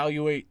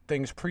evaluate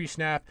things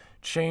pre-snap,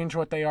 change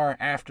what they are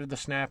after the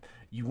snap.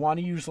 You want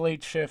to use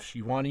late shifts.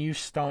 You want to use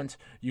stunts.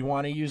 You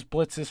want to use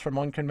blitzes from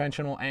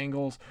unconventional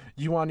angles.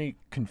 You want to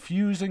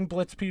confusing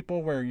blitz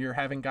people where you're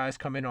having guys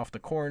come in off the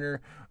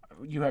corner.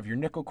 You have your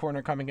nickel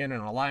corner coming in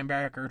and a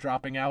linebacker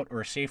dropping out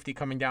or a safety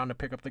coming down to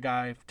pick up the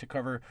guy to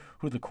cover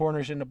who the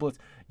corner's in the blitz.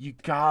 You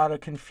got to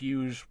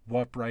confuse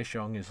what Bryce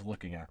Young is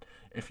looking at.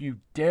 If you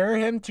dare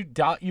him to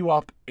dot you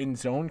up in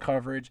zone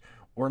coverage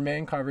or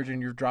man coverage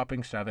and you're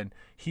dropping 7,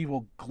 he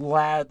will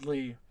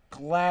gladly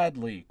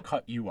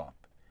cut you up.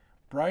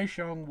 Bryce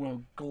Young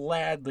will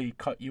gladly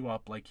cut you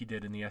up like he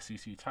did in the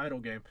SEC title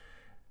game.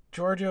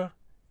 Georgia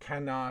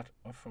cannot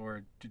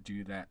afford to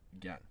do that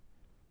again.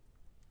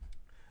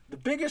 The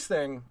biggest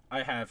thing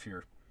I have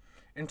here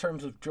in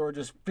terms of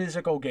Georgia's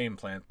physical game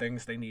plan,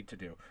 things they need to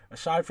do,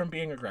 aside from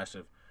being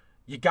aggressive,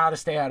 you got to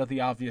stay out of the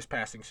obvious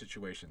passing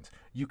situations.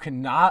 You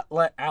cannot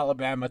let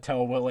Alabama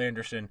tell Will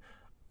Anderson,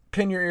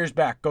 pin your ears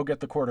back, go get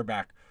the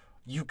quarterback.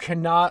 You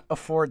cannot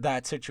afford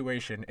that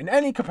situation in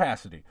any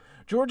capacity.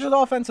 Georgia's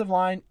offensive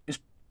line is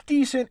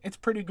decent. It's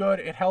pretty good.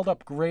 It held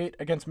up great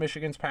against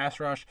Michigan's pass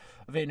rush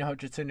of Aiden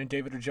Hutchinson and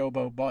David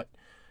Ojabo, but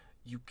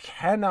you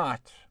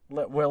cannot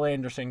let Will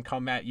Anderson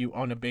come at you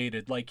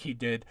unabated like he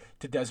did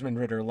to Desmond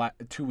Ridder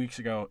 2 weeks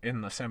ago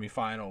in the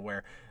semifinal,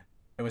 where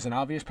it was an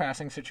obvious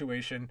passing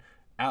situation.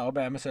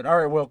 Alabama said, all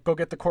right, Will, go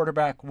get the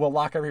quarterback. We'll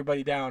lock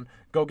everybody down.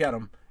 Go get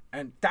him.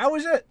 And that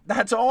was it.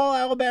 That's all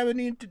Alabama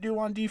needed to do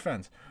on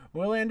defense.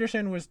 Will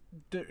Anderson was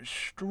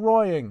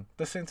destroying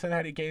the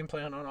Cincinnati game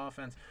plan on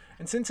offense,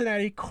 and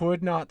Cincinnati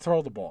could not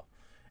throw the ball.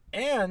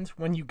 And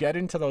when you get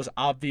into those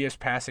obvious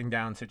passing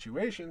down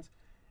situations,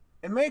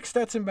 It makes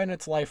Stetson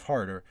Bennett's life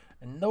harder.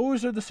 And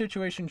those are the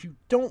situations you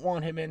don't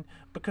want him in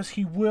because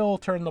he will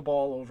turn the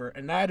ball over.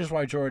 And that is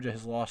why Georgia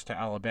has lost to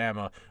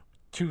Alabama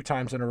 2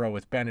 times in a row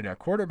with Bennett at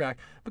quarterback,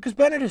 because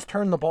Bennett has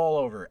turned the ball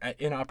over at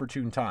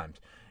inopportune times.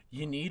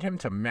 You need him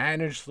to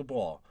manage the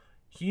ball.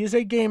 He is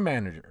a game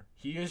manager.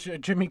 He is a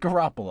Jimmy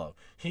Garoppolo.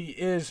 He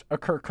is a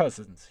Kirk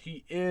Cousins.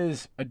 He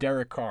is a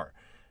Derek Carr.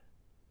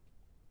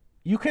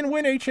 You can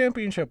win a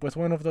championship with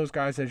one of those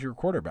guys as your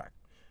quarterback.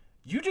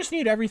 You just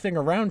need everything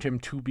around him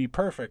to be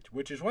perfect,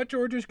 which is what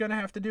Georgia's going to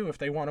have to do if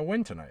they want to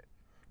win tonight.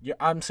 Yeah,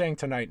 I'm saying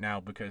tonight now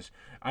because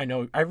I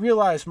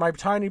realize my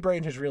tiny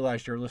brain has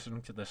realized you're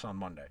listening to this on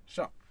Monday.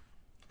 So,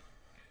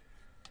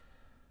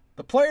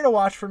 the player to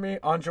watch for me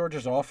on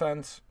Georgia's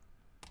offense,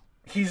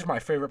 he's my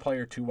favorite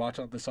player to watch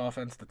on this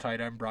offense, the tight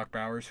end Brock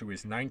Bowers, who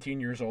is 19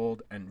 years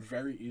old and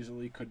very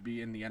easily could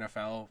be in the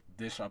NFL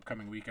this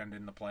upcoming weekend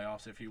in the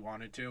playoffs if he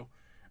wanted to.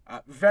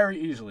 Very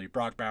easily,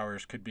 Brock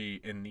Bowers could be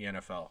in the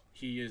NFL.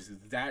 He is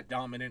that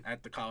dominant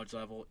at the college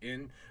level.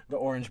 In the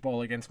Orange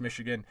Bowl against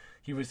Michigan,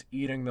 he was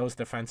eating those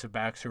defensive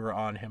backs who were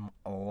on him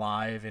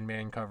alive in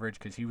man coverage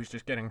because he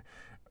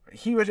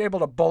was able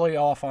to bully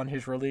off on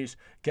his release,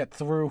 get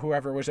through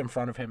whoever was in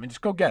front of him, and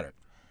just go get it.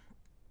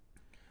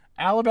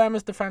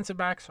 Alabama's defensive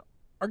backs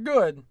are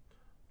good,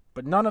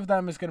 but none of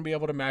them is going to be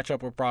able to match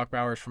up with Brock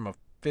Bowers from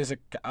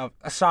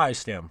a size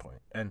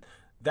standpoint. And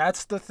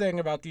that's the thing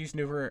about these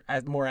newer,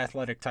 more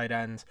athletic tight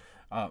ends.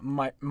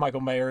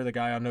 Michael Mayer, the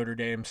guy on Notre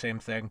Dame, same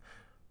thing.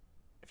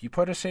 If you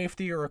put a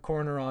safety or a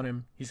corner on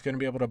him, he's going to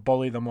be able to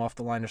bully them off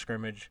the line of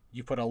scrimmage.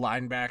 You put a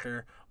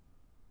linebacker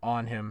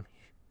on him,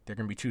 they're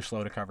going to be too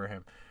slow to cover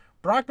him.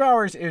 Brock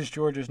Bowers is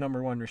Georgia's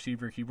number 1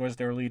 receiver. He was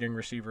their leading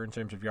receiver in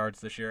terms of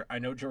yards this year. I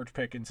know George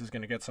Pickens is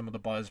going to get some of the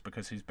buzz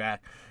because he's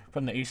back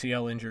from the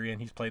ACL injury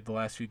and he's played the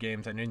last few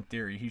games, and in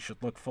theory, he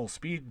should look full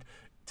speed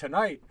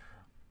tonight.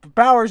 But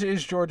Bowers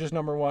is Georgia's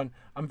number 1.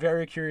 I'm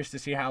very curious to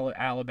see how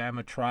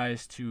Alabama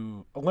tries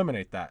to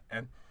eliminate that.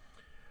 And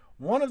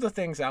one of the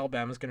things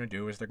Alabama's going to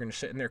do is they're going to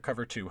sit in their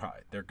cover 2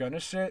 high. They're going to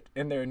sit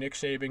in their Nick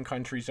Saban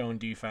country zone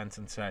defense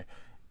and say,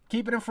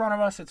 keep it in front of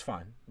us, it's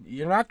fine.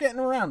 You're not getting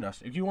around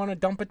us. If you want to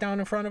dump it down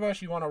in front of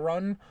us, you want to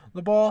run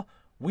the ball,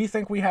 we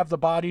think we have the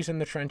bodies in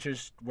the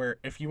trenches where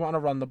if you want to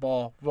run the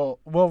ball, we'll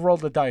roll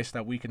the dice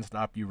that we can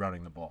stop you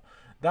running the ball.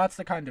 That's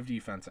the kind of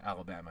defense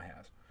Alabama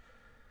has.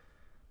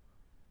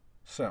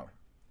 So,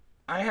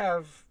 I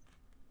have,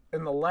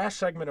 in the last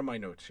segment of my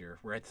notes here,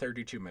 we're at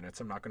 32 minutes.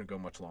 I'm not going to go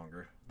much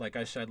longer. Like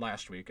I said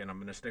last week, and I'm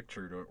going to stick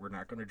true to it, we're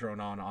not going to drone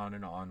on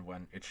and on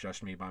when it's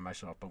just me by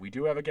myself. But we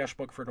do have a guest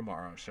book for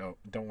tomorrow, so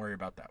don't worry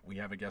about that. We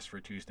have a guest for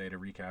Tuesday to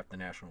recap the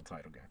national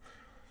title game.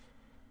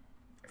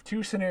 I have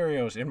 2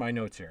 scenarios in my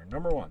notes here.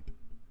 Number 1,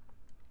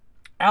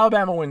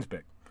 Alabama wins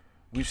big.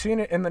 We've seen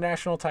it in the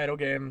national title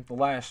game the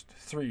last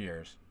 3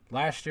 years.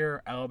 Last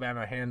year,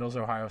 Alabama handles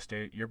Ohio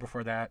State. Year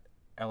before that,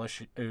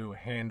 LSU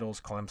handles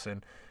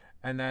Clemson.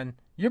 And then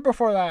year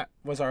before that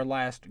was our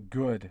last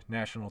good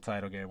national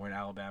title game when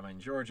Alabama and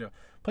Georgia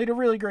played a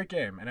really great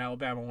game and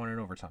Alabama won in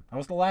overtime. That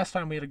was the last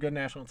time we had a good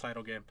national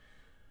title game.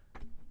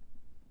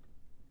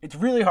 It's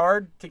really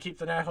hard to keep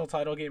the national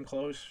title game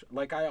close.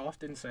 Like I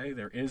often say,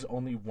 there is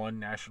only one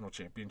national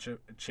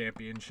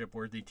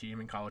championship-worthy team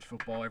in college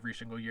football every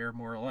single year,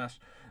 more or less.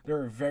 There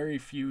are very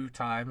few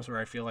times where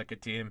I feel like a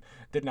team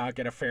did not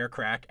get a fair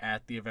crack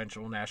at the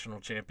eventual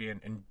national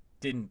champion and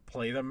didn't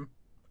play them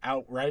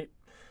outright.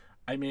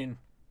 I mean,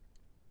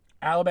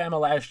 Alabama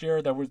last year,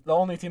 the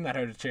only team that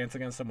had a chance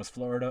against them was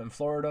Florida, and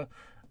Florida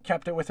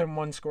kept it within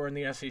 1 score in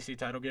the SEC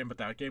title game, but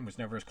that game was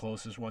never as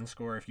close as 1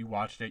 score. If you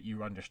watched it,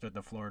 you understood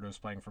that Florida was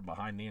playing from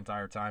behind the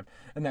entire time,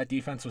 and that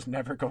defense was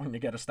never going to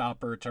get a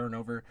stop or a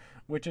turnover,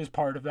 which is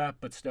part of that,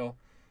 but still.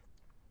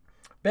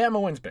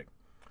 Bama wins big.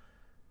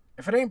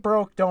 If it ain't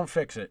broke, don't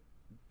fix it.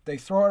 They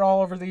throw it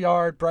all over the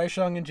yard. Bryce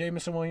Young and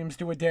Jamison Williams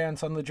do a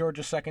dance on the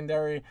Georgia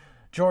secondary.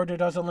 Georgia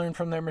doesn't learn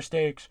from their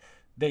mistakes.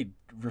 They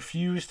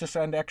refuse to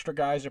send extra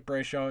guys at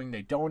Bryce Young.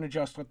 They don't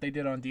adjust what they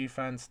did on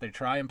defense. They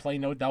try and play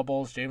no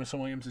doubles. Jamison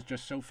Williams is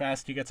just so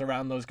fast he gets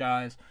around those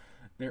guys.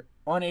 They're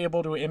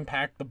unable to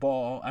impact the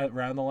ball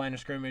around the line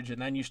of scrimmage,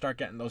 and then you start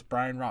getting those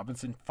Brian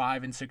Robinson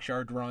 5- and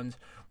 6-yard runs,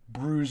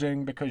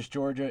 bruising because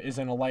Georgia is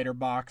in a lighter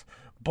box.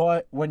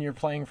 But when you're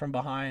playing from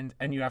behind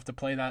and you have to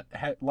play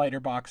that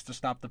lighter box to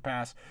stop the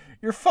pass,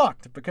 you're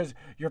fucked because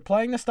you're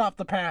playing to stop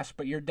the pass,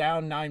 but you're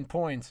down 9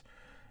 points.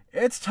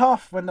 It's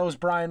tough when those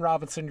Brian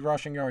Robinson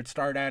rushing yards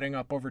start adding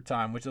up over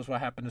time, which is what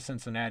happened to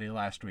Cincinnati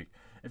last week.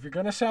 If you're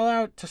going to sell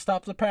out to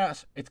stop the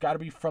pass, it's got to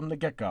be from the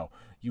get-go.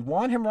 You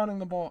want him running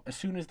the ball as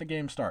soon as the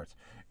game starts.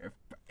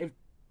 If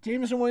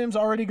Jamison Williams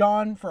already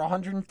gone for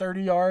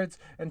 130 yards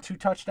and 2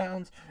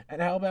 touchdowns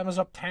and Alabama's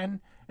up 10,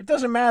 it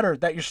doesn't matter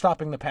that you're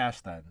stopping the pass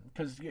then,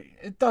 because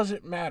it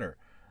doesn't matter.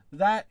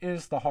 That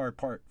is the hard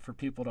part for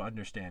people to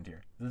understand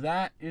here.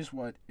 That is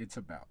what it's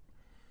about.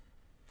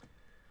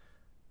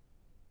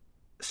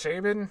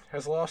 Saban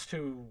has lost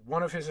to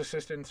one of his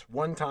assistants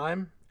 1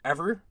 time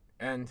ever,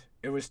 and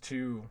it was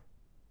to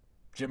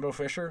Jimbo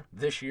Fisher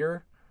this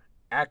year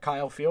at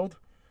Kyle Field.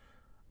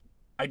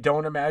 I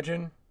don't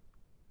imagine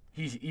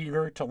He's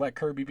eager to let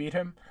Kirby beat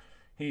him.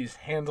 He's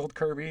handled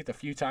Kirby the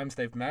few times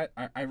they've met.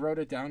 I wrote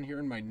it down here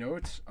in my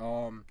notes.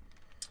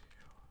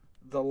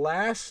 The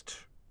last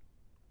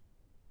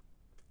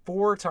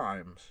 4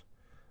 times.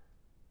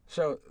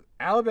 So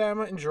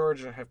Alabama and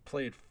Georgia have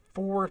played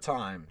 4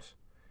 times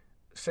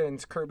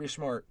since Kirby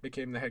Smart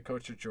became the head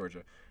coach of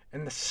Georgia.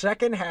 In the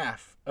second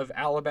half of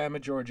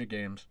Alabama-Georgia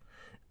games,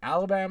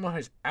 Alabama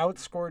has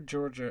outscored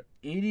Georgia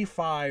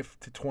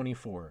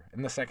 85-24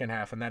 in the second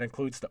half, and that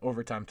includes the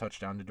overtime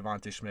touchdown to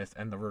Devontae Smith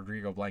and the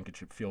Rodrigo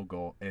Blankenship field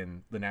goal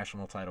in the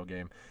national title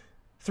game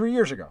 3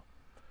 years ago.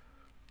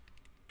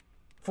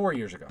 4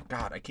 years ago.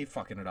 God, I keep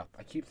fucking it up.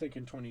 I keep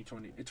thinking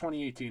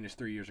 2018 is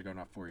 3 years ago,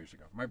 not 4 years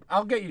ago.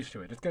 I'll get used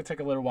to it. It's going to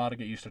take a little while to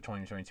get used to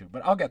 2022,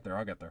 but I'll get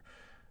there.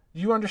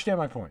 You understand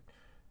my point.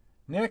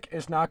 Nick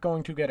is not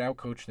going to get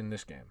outcoached in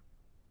this game,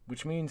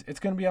 which means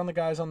it's going to be on the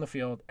guys on the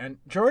field, and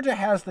Georgia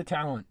has the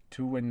talent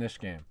to win this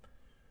game.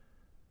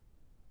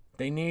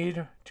 They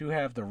need to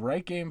have the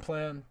right game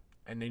plan,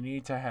 and they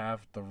need to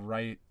have the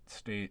right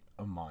state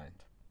of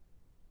mind.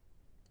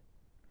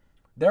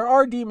 There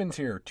are demons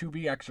here to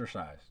be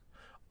exercised.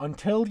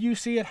 Until you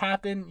see it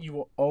happen, you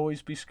will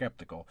always be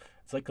skeptical.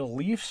 It's like the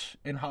Leafs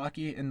in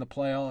hockey in the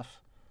playoffs.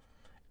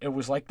 It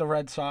was like the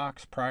Red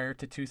Sox prior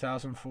to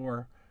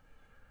 2004.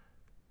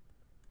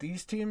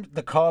 These teams,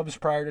 the Cubs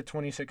prior to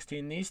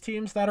 2016, these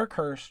teams that are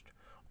cursed,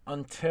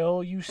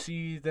 until you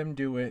see them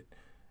do it,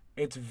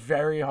 it's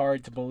very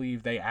hard to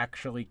believe they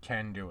actually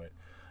can do it.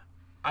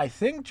 I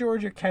think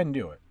Georgia can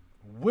do it.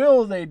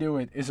 Will they do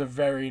it is a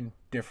very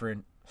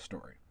different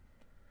story.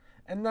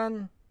 And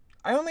then,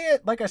 I only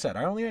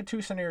had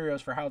 2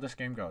 scenarios for how this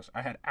game goes.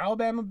 I had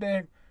Alabama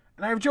big,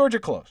 and I have Georgia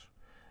close.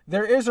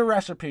 There is a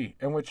recipe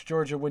in which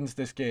Georgia wins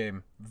this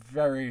game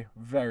very,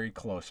 very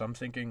close. I'm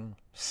thinking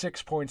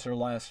 6 points or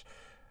less.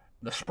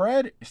 The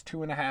spread is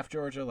 2.5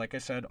 Georgia. Like I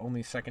said,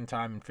 only second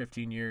time in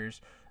 15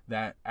 years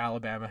that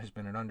Alabama has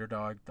been an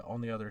underdog. The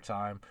only other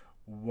time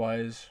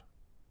was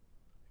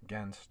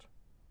against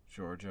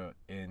Georgia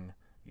in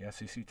the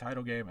SEC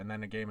title game, and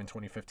then a game in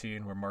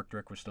 2015 where Mark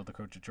Drick was still the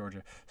coach of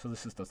Georgia. So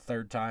this is the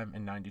 3rd time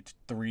in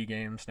 93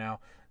 games now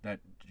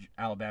that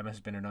Alabama has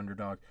been an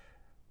underdog.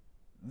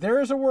 There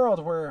is a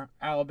world where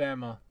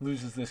Alabama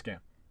loses this game.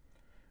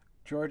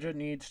 Georgia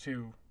needs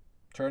to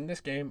turn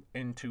this game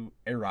into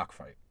a rock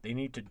fight. They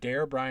need to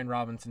dare Brian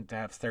Robinson to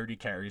have 30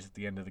 carries at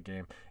the end of the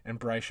game and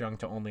Bryce Young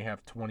to only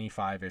have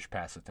 25-ish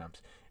pass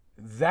attempts.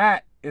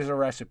 That is a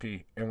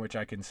recipe in which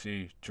I can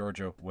see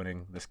Georgia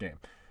winning this game.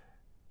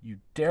 You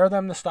dare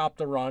them to stop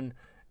the run.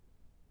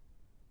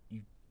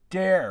 You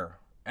dare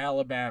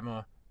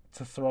Alabama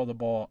to throw the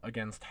ball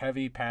against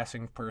heavy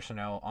passing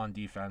personnel on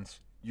defense.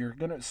 You're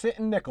going to sit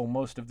in nickel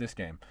most of this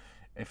game.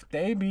 If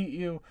they beat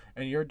you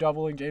and you're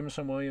doubling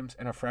Jameson Williams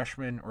and a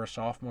freshman or a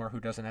sophomore who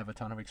doesn't have a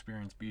ton of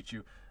experience beats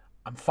you,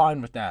 I'm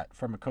fine with that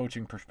from a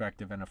coaching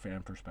perspective and a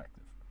fan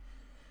perspective.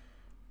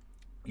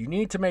 You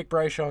need to make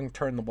Bryce Young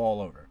turn the ball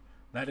over.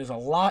 That is a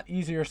lot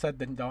easier said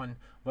than done,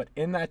 but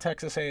in that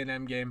Texas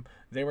A&M game,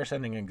 they were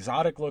sending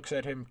exotic looks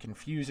at him,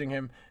 confusing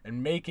him,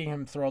 and making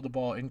him throw the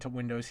ball into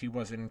windows he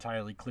wasn't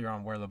entirely clear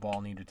on where the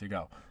ball needed to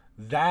go.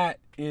 That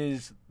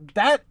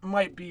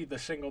might be the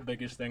single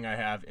biggest thing I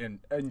have in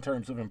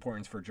terms of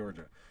importance for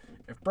Georgia.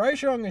 If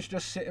Bryce Young is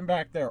just sitting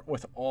back there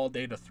with all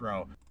day to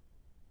throw,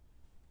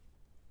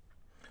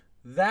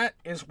 that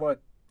is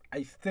what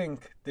I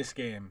think this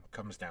game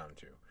comes down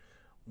to.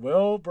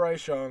 Will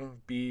Bryce Young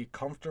be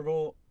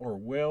comfortable, or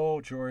will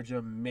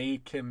Georgia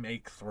make him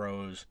make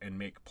throws and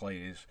make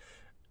plays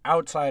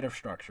outside of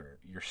structure?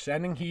 You're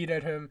sending heat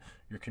at him,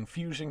 you're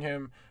confusing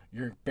him,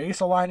 you're base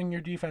aligning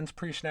your defense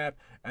pre-snap,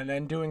 and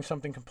then doing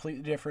something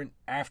completely different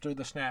after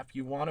the snap.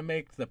 You want to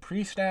make the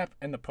pre-snap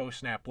and the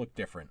post-snap look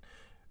different.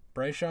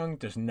 Bryce Young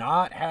does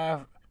not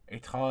have a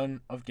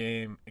ton of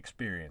game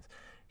experience.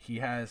 He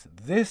has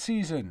this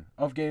season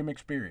of game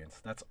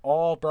experience. That's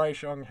all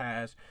Bryce Young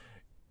has.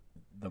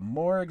 The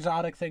more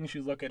exotic things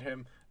you look at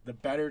him, the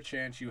better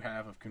chance you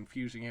have of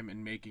confusing him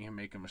and making him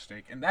make a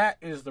mistake. And that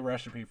is the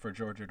recipe for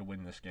Georgia to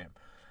win this game.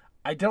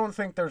 I don't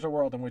think there's a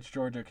world in which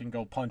Georgia can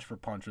go punch for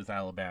punch with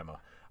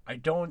Alabama. I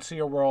don't see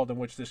a world in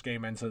which this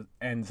game ends in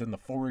the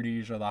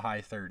 40s or the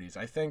high 30s.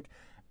 I think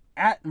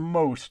at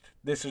most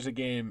this is a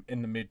game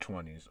in the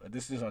mid-20s.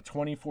 This is a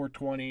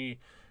 24-20,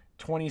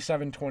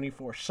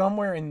 27-24.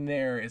 Somewhere in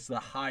there is the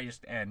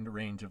highest end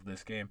range of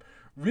this game.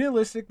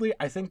 Realistically,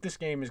 I think this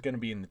game is going to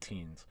be in the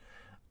teens.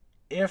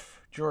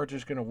 If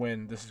Georgia's going to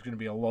win, this is going to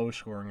be a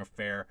low-scoring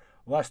affair,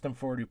 less than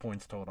 40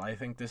 points total. I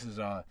think this is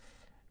a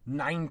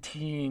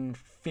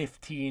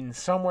 19-15,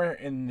 somewhere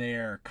in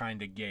there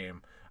kind of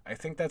game. I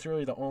think that's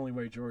really the only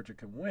way Georgia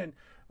can win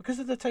because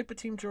of the type of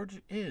team Georgia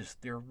is.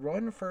 They're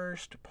run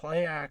first,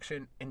 play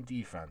action, and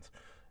defense.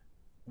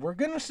 We're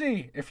going to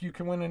see if you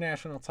can win a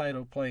national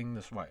title playing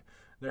this way.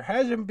 There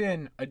hasn't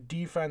been a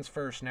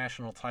defense-first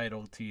national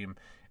title team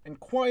in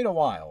quite a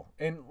while,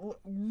 and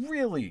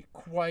really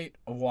quite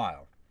a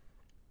while.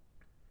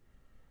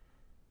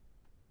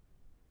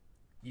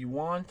 You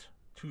want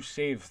to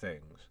save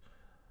things.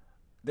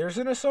 there's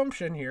an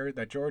assumption here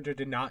that Georgia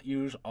did not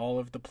use all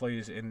of the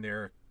plays in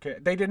their...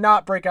 They did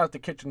not break out the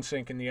kitchen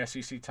sink in the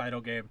SEC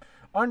title game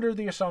under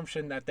the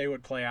assumption that they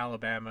would play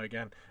Alabama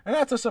again. And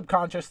that's a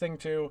subconscious thing,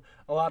 too.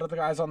 A lot of the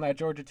guys on that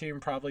Georgia team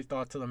probably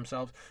thought to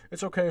themselves,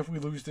 it's okay if we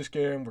lose this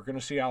game. We're going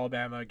to see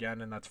Alabama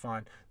again, and that's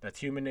fine. That's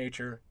human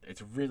nature.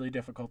 It's really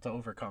difficult to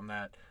overcome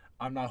that.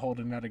 I'm not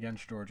holding that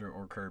against Georgia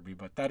or Kirby,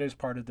 but that is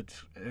part of the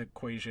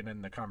equation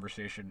and the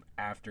conversation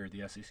after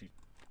the SEC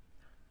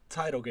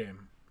title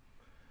game.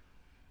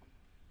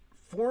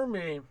 For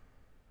me,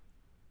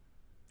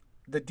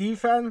 the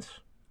defense,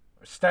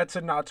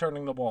 Stetson not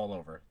turning the ball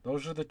over.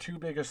 Those are the two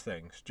biggest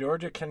things.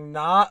 Georgia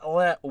cannot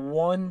let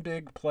one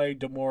big play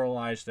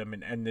demoralize them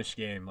and end this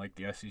game like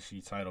the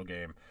SEC title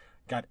game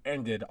got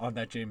ended on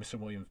that Jameson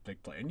Williams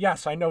big play. And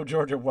yes, I know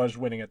Georgia was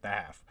winning at the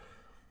half.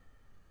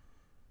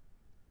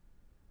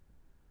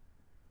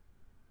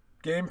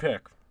 Game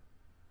pick.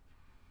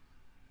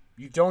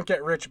 You don't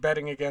get rich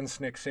betting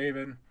against Nick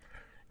Saban.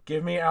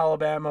 Give me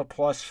Alabama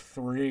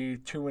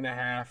 +3,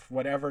 2.5,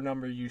 whatever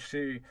number you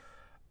see.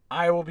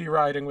 I will be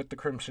riding with the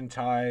Crimson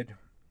Tide.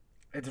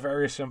 It's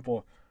very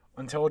simple.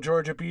 Until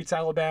Georgia beats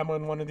Alabama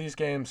in one of these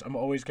games, I'm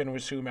always going to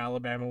assume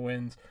Alabama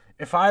wins.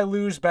 If I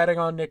lose betting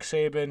on Nick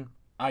Saban,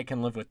 I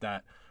can live with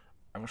that.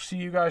 I will see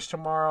you guys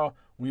tomorrow.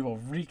 We will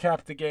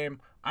recap the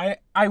game.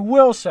 I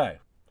will say,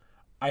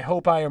 I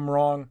hope I am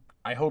wrong.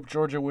 I hope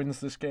Georgia wins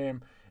this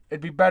game.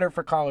 It'd be better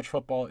for college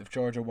football if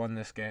Georgia won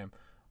this game.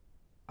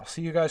 I'll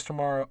see you guys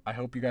tomorrow. I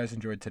hope you guys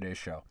enjoyed today's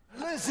show.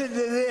 Listen to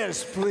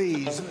this,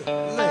 please.